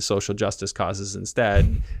get into social justice causes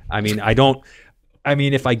instead?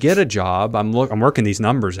 If I get a job, I'm working these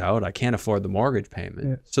numbers out. I can't afford the mortgage payment.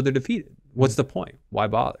 Yeah. So they're defeated. What's the point? Why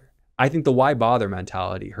bother? I think the why bother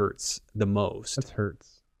mentality hurts the most. That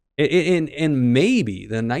hurts. And maybe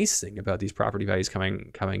the nice thing about these property values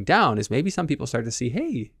coming down is maybe some people start to see,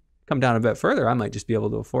 hey, come down a bit further, I might just be able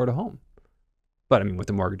to afford a home. But with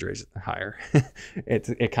the mortgage rates higher,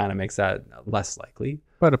 it kind of makes that less likely.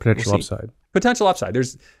 But a potential upside. Potential upside.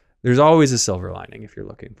 There's always a silver lining if you're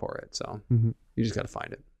looking for it. So you just got to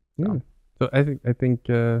find it. So. Yeah. So I think.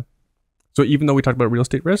 So even though we talked about real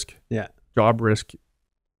estate risk, job risk,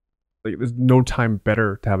 like there's no time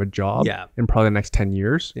better to have a job. In probably the next 10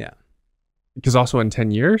 years. Yeah. Because also in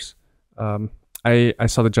 10 years, I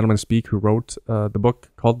saw the gentleman speak who wrote the book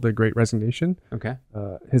called The Great Resignation. Okay.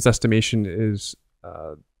 His estimation is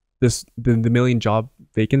the million jobs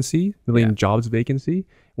vacancy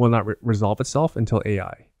will not resolve itself until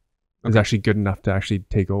AI is actually good enough to actually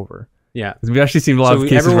take over. Yeah. Because we've actually seen a lot of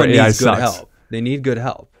cases where AI sucks. Help. They need good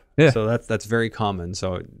help. Yeah. So that's very common.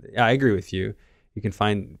 So yeah, I agree with you. You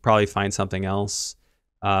can probably find something else.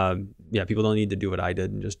 People don't need to do what I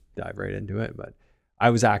did and just dive right into it, but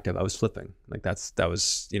I was active. I was flipping. Like that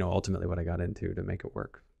was, ultimately what I got into to make it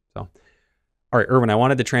work. So, all right, Erwin, I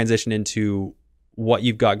wanted to transition into what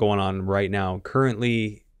you've got going on right now.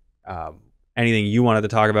 Currently, anything you wanted to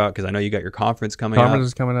talk about? Because I know you got your conference coming up. Conference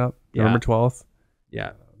is coming up, November 12th.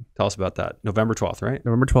 Yeah. Tell us about that. November 12th, right?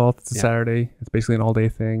 November 12th. It's a Saturday. It's basically an all-day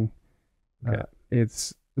thing. Okay.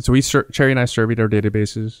 Cherry and I surveyed our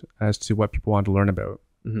databases as to what people want to learn about.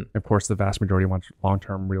 Of course, the vast majority want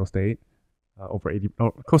long-term real estate.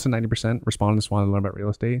 Close to 90% respondents want to learn about real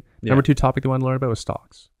estate. Number 2 topic they want to learn about was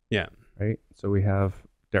stocks. Yeah. Right. So we have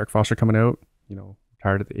Derek Foster coming out,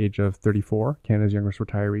 retired at the age of 34, Canada's youngest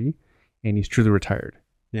retiree, and he's truly retired.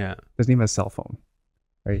 Yeah. Doesn't even have a cell phone.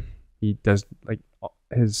 Right. He does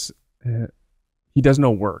he does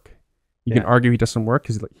no work. You can argue he does some work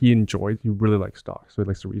because he really likes stocks. So he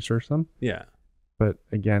likes to research them. Yeah. But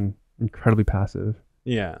again, incredibly passive.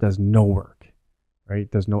 Yeah. Does no work. Right.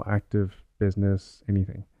 Does no active business,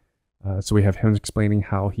 anything. So we have him explaining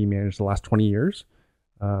how he managed the last 20 years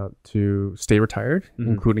to stay retired,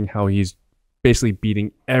 including how he's basically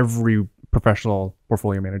beating every professional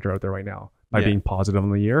portfolio manager out there right now by being positive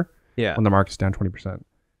on the year when the market's down 20%.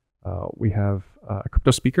 We have a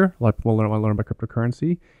crypto speaker. A lot of people want to learn about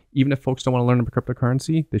cryptocurrency. Even if folks don't want to learn about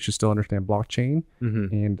cryptocurrency, they should still understand blockchain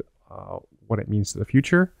and what it means to the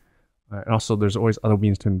future. And also, there's always other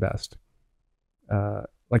means to invest.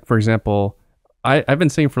 Like, for example, I've been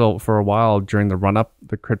saying for a while during the run-up,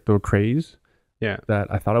 the crypto craze, that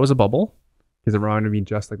I thought it was a bubble because it reminded me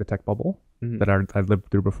just like the tech bubble that I've lived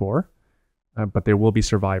through before. But there will be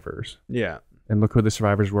survivors. Yeah. And look who the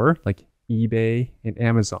survivors were, like eBay and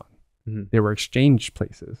Amazon. They were exchange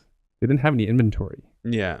places. They didn't have any inventory.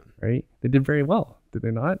 Yeah. Right? They did very well, did they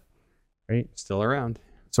not? Right? Still around.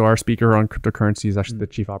 So our speaker on cryptocurrency is actually the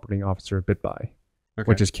chief operating officer of BitBuy,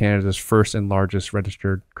 which is Canada's first and largest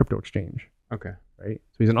registered crypto exchange. Okay. Right?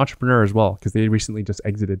 So he's an entrepreneur as well because they recently just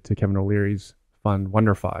exited to Kevin O'Leary's fund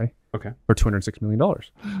WonderFi for $206 million.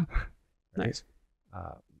 Nice.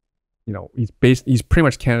 He's pretty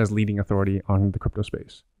much Canada's leading authority on the crypto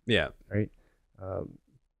space. Yeah. Right.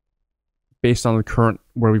 Based on the current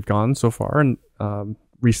where we've gone so far, and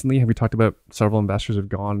recently have we talked about several investors have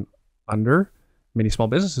gone under, many small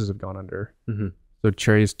businesses have gone under. So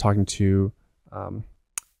Cherry's talking to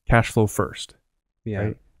cash flow first. Yeah.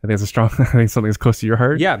 Right? I think it's I think something that's close to your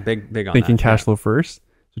heart. Yeah, big on thinking that. Cash flow first.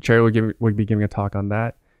 So Cherry will be giving a talk on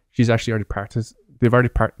that. She's actually already practiced.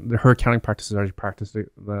 Her accounting practice has already practiced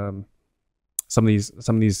some of these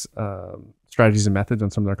strategies and methods on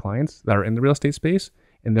some of their clients that are in the real estate space,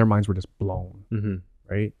 and their minds were just blown.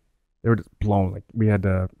 Right? They were just blown. Like we had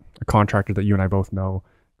a contractor that you and I both know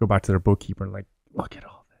go back to their bookkeeper and like, look at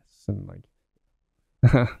all this, and like,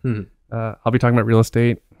 I'll be talking about real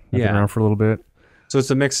estate. I've been around for a little bit. So it's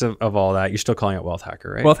a mix of all that. You're still calling it Wealth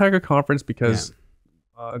Hacker, right? Wealth Hacker Conference because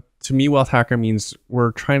to me, Wealth Hacker means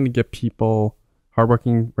we're trying to get people,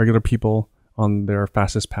 hardworking, regular people, on their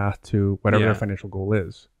fastest path to whatever their financial goal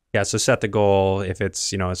is. Yeah, so set the goal. If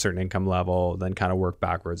it's, a certain income level, then kind of work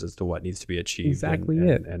backwards as to what needs to be achieved. Exactly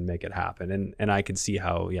and make it happen. And I can see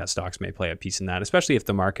how stocks may play a piece in that, especially if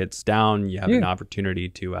the market's down. You have an opportunity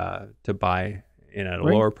to buy in at a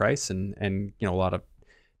lower price, and a lot of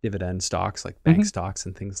dividend stocks like bank stocks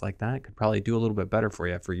and things like that could probably do a little bit better for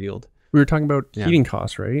you for yield. We were talking about heating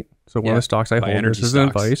costs, right? So one of the stocks I hold, this is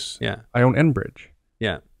advice. I own Enbridge.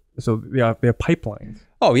 Yeah. So they have pipelines.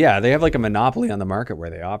 Oh yeah, they have like a monopoly on the market where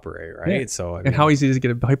they operate, right? Yeah. So and how easy is it to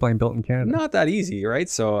get a pipeline built in Canada? Not that easy, right?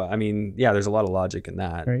 So I mean, there's a lot of logic in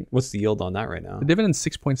that. Right. What's the yield on that right now? The dividend's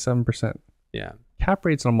 6.7%. Yeah. Cap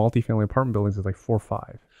rates on multifamily apartment buildings is like 4 or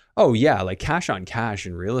 5. Oh yeah, like cash on cash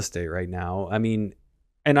in real estate right now. I mean,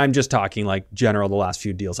 and I'm just talking like general, the last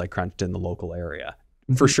few deals I crunched in the local area.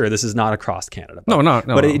 For sure, this is not across Canada. But,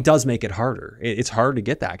 No. It does make it harder. It's hard to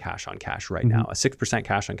get that cash on cash right now. A 6%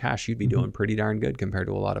 cash on cash, you'd be doing pretty darn good compared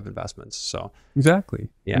to a lot of investments. So exactly.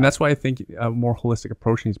 Yeah. And that's why I think a more holistic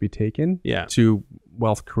approach needs to be taken to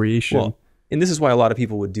wealth creation. Well, and this is why a lot of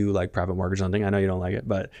people would do like private mortgage lending. I know you don't like it,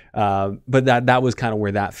 but that was kind of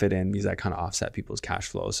where that fit in, because that kind of offset people's cash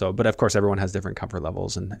flow. So, but of course, everyone has different comfort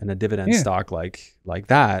levels, and a dividend stock like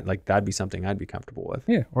that'd be something I'd be comfortable with.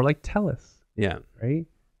 Yeah, or like TELUS. Yeah. Right?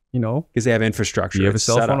 Because they have infrastructure. Do you have a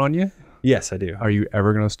cell phone on you? Yes, I do. Are you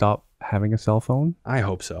ever going to stop having a cell phone? I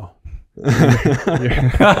hope so.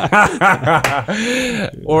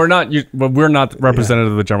 Or not. But we're not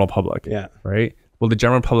representative of the general public. Yeah. Right? Will the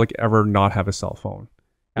general public ever not have a cell phone?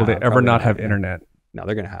 Will they ever not have internet? No,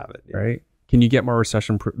 they're going to have it. Yeah. Right? Can you get more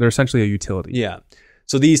recession proof? They're essentially a utility. Yeah.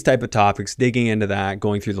 So these type of topics, digging into that,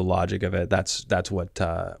 going through the logic of it, that's what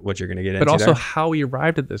you're going to get into. But also there. how we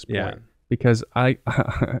arrived at this point. Yeah. Because I,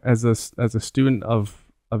 as a student of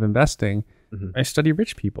investing, I study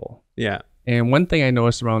rich people. Yeah. And one thing I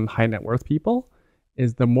noticed around high net worth people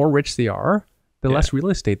is the more rich they are, the less real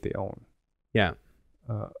estate they own. Yeah.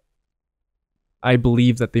 I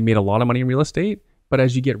believe that they made a lot of money in real estate, but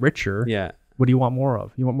as you get richer, what do you want more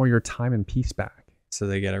of? You want more of your time and peace back. So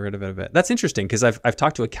they get rid of it a bit. That's interesting, because I've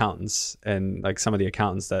talked to accountants, and like some of the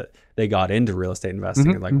accountants that they got into real estate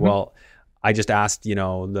investing, and like, well, I just asked,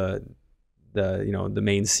 the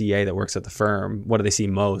main CA that works at the firm, what do they see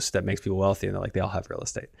most that makes people wealthy? And they're like, they all have real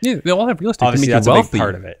estate. Yeah, they all have real estate. Obviously, that's a big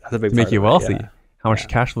part of it. That's a big part make you wealthy. Yeah. How much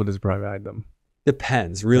cash flow does it provide them?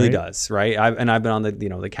 Depends, really does, right? I've been on the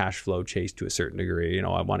the cash flow chase to a certain degree.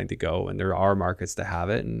 I'm wanting to go, and there are markets to have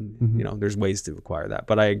it, and there's ways to acquire that.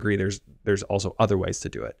 But I agree, there's also other ways to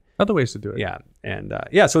do it. Other ways to do it. Yeah, and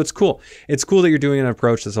so it's cool. It's cool that you're doing an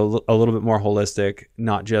approach that's a little bit more holistic,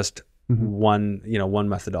 not just one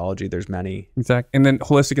methodology. There's many. Exactly. And then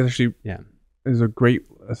holistic actually is a great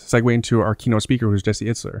segue into our keynote speaker, who's Jesse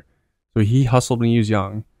Itzler. So he hustled when he was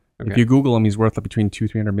young. Okay. If you Google him, he's worth up between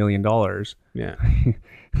 $200-300 million. Yeah.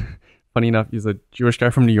 Funny enough, he's a Jewish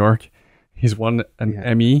guy from New York. He's won an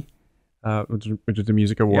Emmy, which is a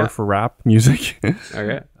music award for rap music.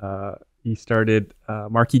 Okay. He started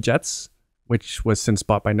Marquee Jets, which was since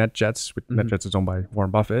bought by NetJets. NetJets is owned by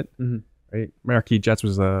Warren Buffett. Right. Marquee Jets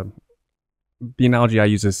was the analogy I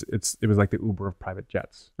use is it was like the Uber of private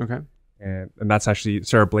jets. Okay. And that's actually,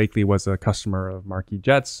 Sarah Blakely was a customer of Marquee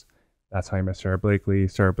Jets. That's how I met Sarah Blakely.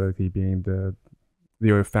 Sarah Blakely being the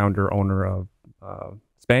founder, owner of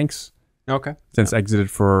Spanx. Okay. Since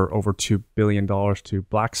exited for over $2 billion to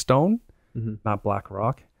Blackstone, not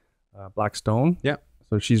BlackRock, Blackstone. Yeah.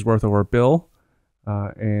 So she's worth over $1 billion,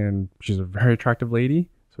 and she's a very attractive lady.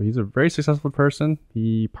 So he's a very successful person.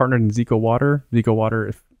 He partnered in Zico Water. Zico Water,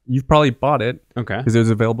 if you've probably bought it, because it was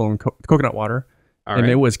available in coconut water,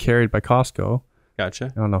 it was carried by Costco.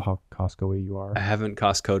 Gotcha. I don't know how Costco-y you are. I haven't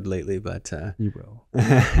Costco'd lately, but you will.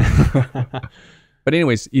 But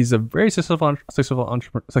anyways, he's a very successful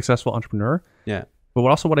entrepreneur. Yeah. But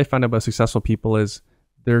what I found out about successful people is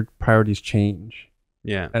their priorities change.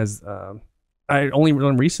 Yeah. As I only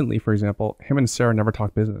learned recently, for example, him and Sarah never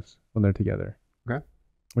talk business when they're together. Okay.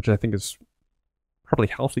 Which I think is probably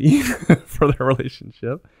healthy for their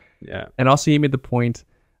relationship. Yeah. And also he made the point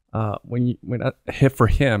for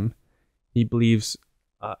him, he believes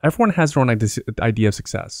everyone has their own idea of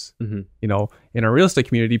success. Mm-hmm. You know, in our real estate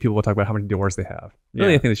community, people will talk about how many doors they have.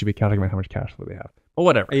 Really, I think they should be counting about how much cash flow they have. But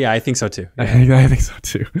whatever. Yeah, I think so too. Yeah. I think so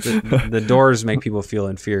too. The doors make people feel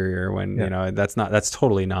inferior when, Yeah. you know, that's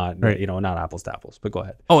totally not, Right. you know, not apples to apples, but go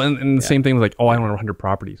ahead. Oh, and the same thing with like, oh, I own 100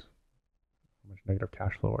 properties. How much negative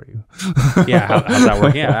cash flow are you? Yeah, how's that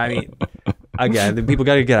work? Yeah, I mean, again, the people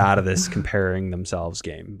got to get out of this comparing themselves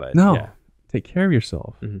game, but No, yeah. take care of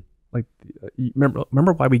yourself. Mm-hmm. Like, you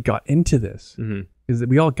remember why we got into this? Mm-hmm. Is that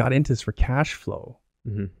we all got into this for cash flow,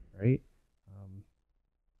 Mm-hmm. right?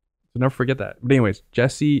 So never forget that. But anyways,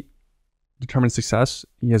 Jesse determines success.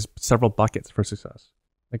 He has several buckets for success,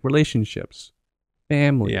 like relationships,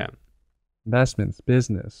 family, Yeah. investments,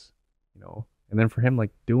 business, you know, and then for him,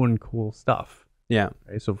 like doing cool stuff. Yeah.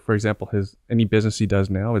 Right. So for example, any business he does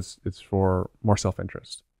now it's for more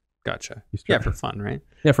self-interest. Gotcha. He's Yeah, trying- for fun, right?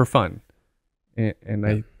 Yeah, for fun. And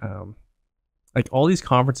I like all these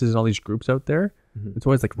conferences and all these groups out there, Mm-hmm. it's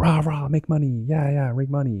always like rah, make money. Yeah, make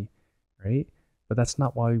money. Right. But that's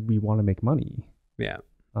not why we want to make money. Yeah.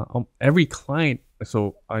 Every client,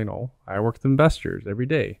 so I know I work with investors every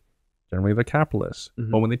day. Generally they're capitalists.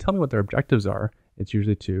 Mm-hmm. But when they tell me what their objectives are, it's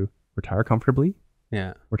usually to retire comfortably,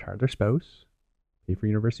 Yeah. retire their spouse, pay for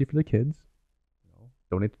university for their kids, you know,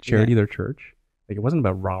 donate to charity, their church. Like it wasn't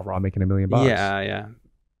about rah making $1 million.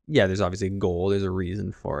 Yeah, there's obviously a goal. There's a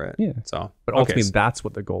reason for it. Yeah. So, But ultimately, that's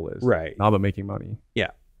what the goal is. right. Not about making money.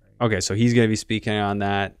 Okay, so he's going to be speaking on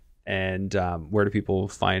that. And where do people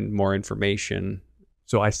find more information?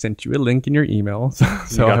 So I sent you a link in your email. So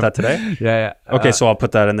You got that today? Yeah. Okay, so I'll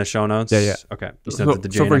put that in the show notes. Yeah. Okay. You sent it to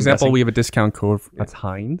Jane, So for I'm example, guessing? we have a discount code that's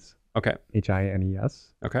Hines, Okay. Hines.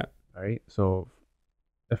 Okay. All right. So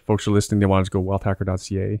if folks are listening, they want to go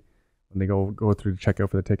wealthhacker.ca. When they go through the checkout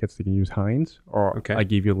for the tickets, they can use Hines, or Okay. I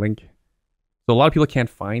gave you a link. So a lot of people can't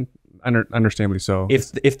find, understandably so.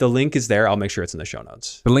 If the link is there, I'll make sure it's in the show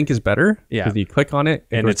notes. The link is better, Yeah. because you click on it,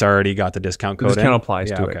 And it's already got the discount the code discount in? applies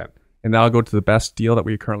Yeah, to okay. it, and that'll go to the best deal that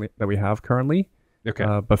we have currently. Okay.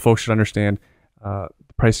 But folks should understand, the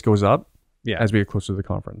price goes up Yeah. as we get closer to the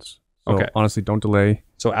conference. So Okay. honestly, don't delay.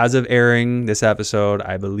 So as of airing this episode,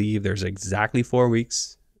 I believe there's exactly 4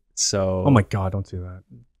 weeks. So Oh my God, don't say that.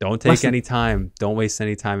 don't take Listen- any time. Don't waste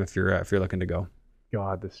any time if you're looking to go.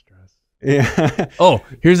 God, the stress. Yeah. Oh,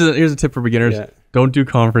 here's a tip for beginners. Yeah. Don't do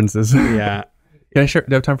conferences. Yeah. Can I share? Do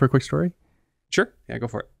I have time for a quick story? Sure. Yeah, go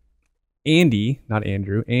for it. Andy, not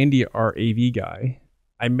Andrew, Andy, our AV guy,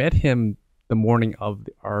 I met him the morning of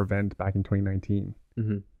our event back in 2019.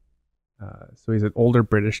 Mm-hmm. So he's an older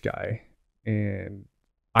British guy, and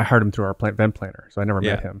I hired him through our event planner. So I never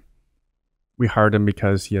met him. We hired him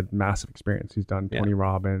because he had massive experience. He's done Tony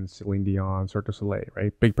Robbins, Celine Dion, Cirque du Soleil,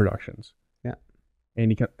 right? Big productions. Yeah.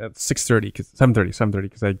 And he at 7:30,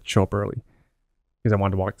 because I show up early. Because I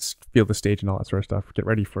wanted to feel the stage and all that sort of stuff. Get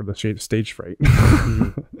ready for the stage fright.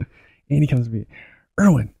 Mm-hmm. And he comes to me,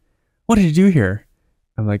 Erwin, what did you do here?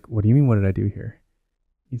 I'm like, what do you mean, what did I do here?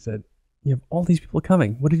 He said, you have all these people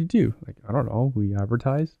coming. What did you do? Like, I don't know. We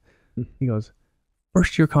advertised. He goes,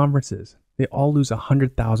 first year conferences, they all lose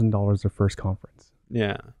 $100,000 their first conference.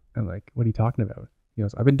 Yeah. I'm like, what are you talking about? He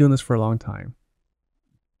goes, I've been doing this for a long time.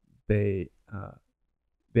 They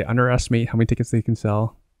underestimate how many tickets they can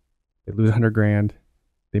sell. They lose $100,000.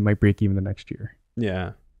 They might break even the next year.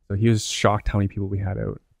 Yeah. So he was shocked how many people we had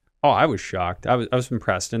out. Oh, I was shocked. I was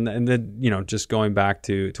impressed. And the, just going back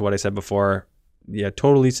to what I said before, yeah,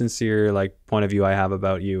 totally sincere, like, point of view I have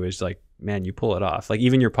about you is like, man, you pull it off. Like,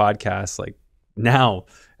 even your podcast, like, now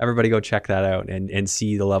everybody go check that out and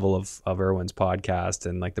see the level of Erwin's podcast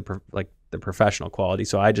and like the professional quality.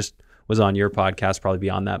 So I just was on your podcast, probably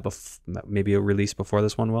beyond that, maybe a release before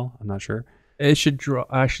this one will. I'm not sure. It should drop.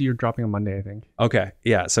 Actually, you're dropping on Monday, I think. Okay.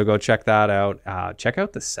 Yeah. So go check that out. Check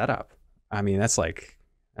out the setup. I mean, that's like,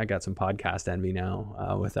 I got some podcast envy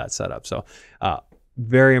now with that setup. So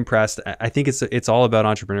very impressed. I think it's all about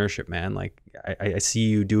entrepreneurship, man. Like I see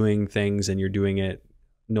you doing things and you're doing it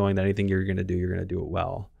knowing that anything you're going to do it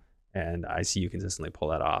well. And I see you consistently pull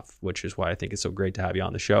that off, which is why I think it's so great to have you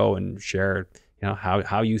on the show and share,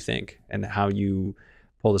 how you think and how you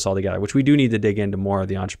pull this all together, which we do need to dig into more of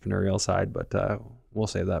the entrepreneurial side, but we'll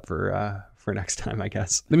save that for next time, I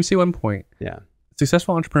guess. Let me say one point. Yeah.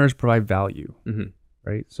 Successful entrepreneurs provide value, Mm-hmm.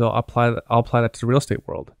 right? So I'll apply that to the real estate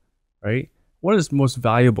world, right? What is most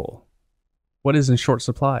valuable? What is in short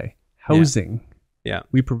supply? Housing. Yeah.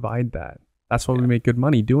 We provide that. That's why we make good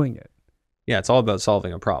money doing it. Yeah, it's all about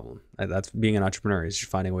solving a problem. That's being an entrepreneur, is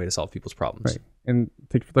just finding a way to solve people's problems. Right. And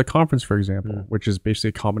take the conference, for example, which is basically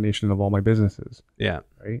a combination of all my businesses. Yeah.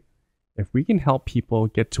 Right. If we can help people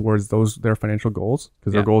get towards their financial goals,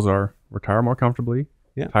 because their goals are retire more comfortably,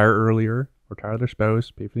 retire earlier, retire their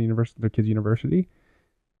spouse, pay for their kids' university.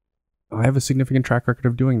 I have a significant track record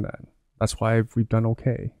of doing that. That's why we've done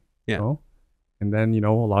okay. Yeah. You know? And then,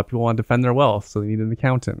 a lot of people want to defend their wealth, so they need an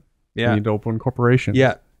accountant. Yeah. They need to open corporations.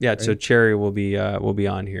 Yeah. Yeah. Right? So Cherry will be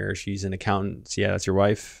on here. She's an accountant. Yeah, that's your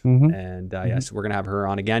wife. Mm-hmm. And yes, we're gonna have her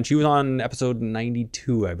on again. She was on episode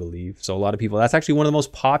 92, I believe. So a lot of people. That's actually one of the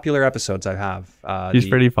most popular episodes I have. She's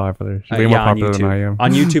pretty popular. She's way more popular than I am.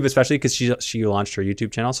 On YouTube, especially because she launched her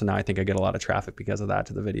YouTube channel. So now I think I get a lot of traffic because of that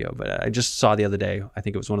to the video. But I just saw the other day. I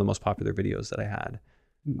think it was one of the most popular videos that I had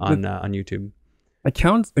on YouTube.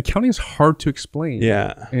 Accounting is hard to explain.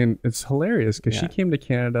 Yeah. And it's hilarious because she came to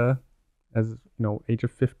Canada as, age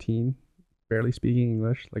of 15, barely speaking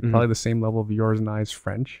English, like probably the same level of yours and I's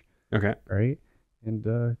French. Okay. Right.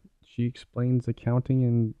 And she explains accounting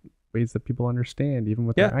in ways that people understand, even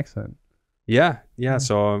with their accent. Yeah.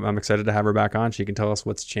 So I'm excited to have her back on. She can tell us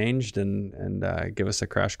what's changed and give us a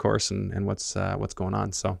crash course and what's going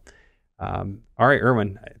on. So, all right,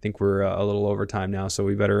 Erwin, I think we're a little over time now, so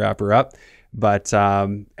we better wrap her up. But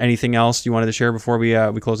anything else you wanted to share before we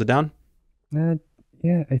close it down?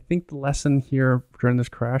 Yeah, I think the lesson here during this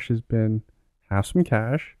crash has been have some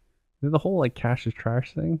cash. The whole cash is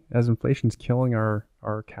trash thing, as inflation's killing our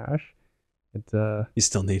cash. You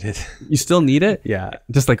still need it. You still need it? Yeah.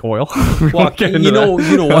 Just like oil. Well, you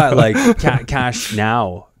know what? Like cash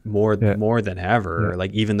now more than ever.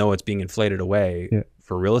 Like even though it's being inflated away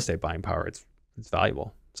for real estate buying power, it's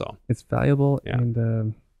valuable. So it's valuable,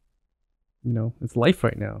 and it's life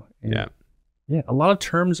right now. And a lot of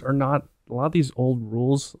terms are not. A lot of these old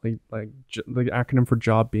rules, like the acronym for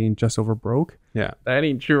job being just over broke. Yeah, that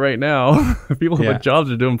ain't true right now. People with jobs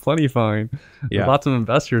are doing plenty fine. Yeah, lots of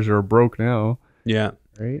investors are broke now. Yeah,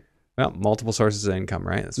 right. Well, multiple sources of income,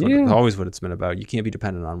 right? That's always what it's been about. You can't be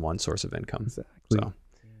dependent on one source of income. Exactly. So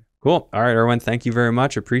cool. All right, Erwin. Thank you very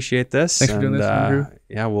much. Appreciate this. Thanks for doing this, Andrew.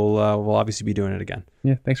 Yeah, we'll obviously be doing it again.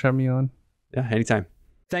 Yeah, thanks for having me on. Yeah, anytime.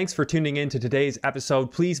 Thanks for tuning in to today's episode.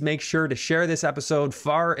 Please make sure to share this episode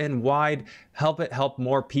far and wide. Help it help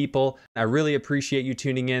more people. I really appreciate you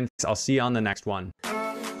tuning in. I'll see you on the next one.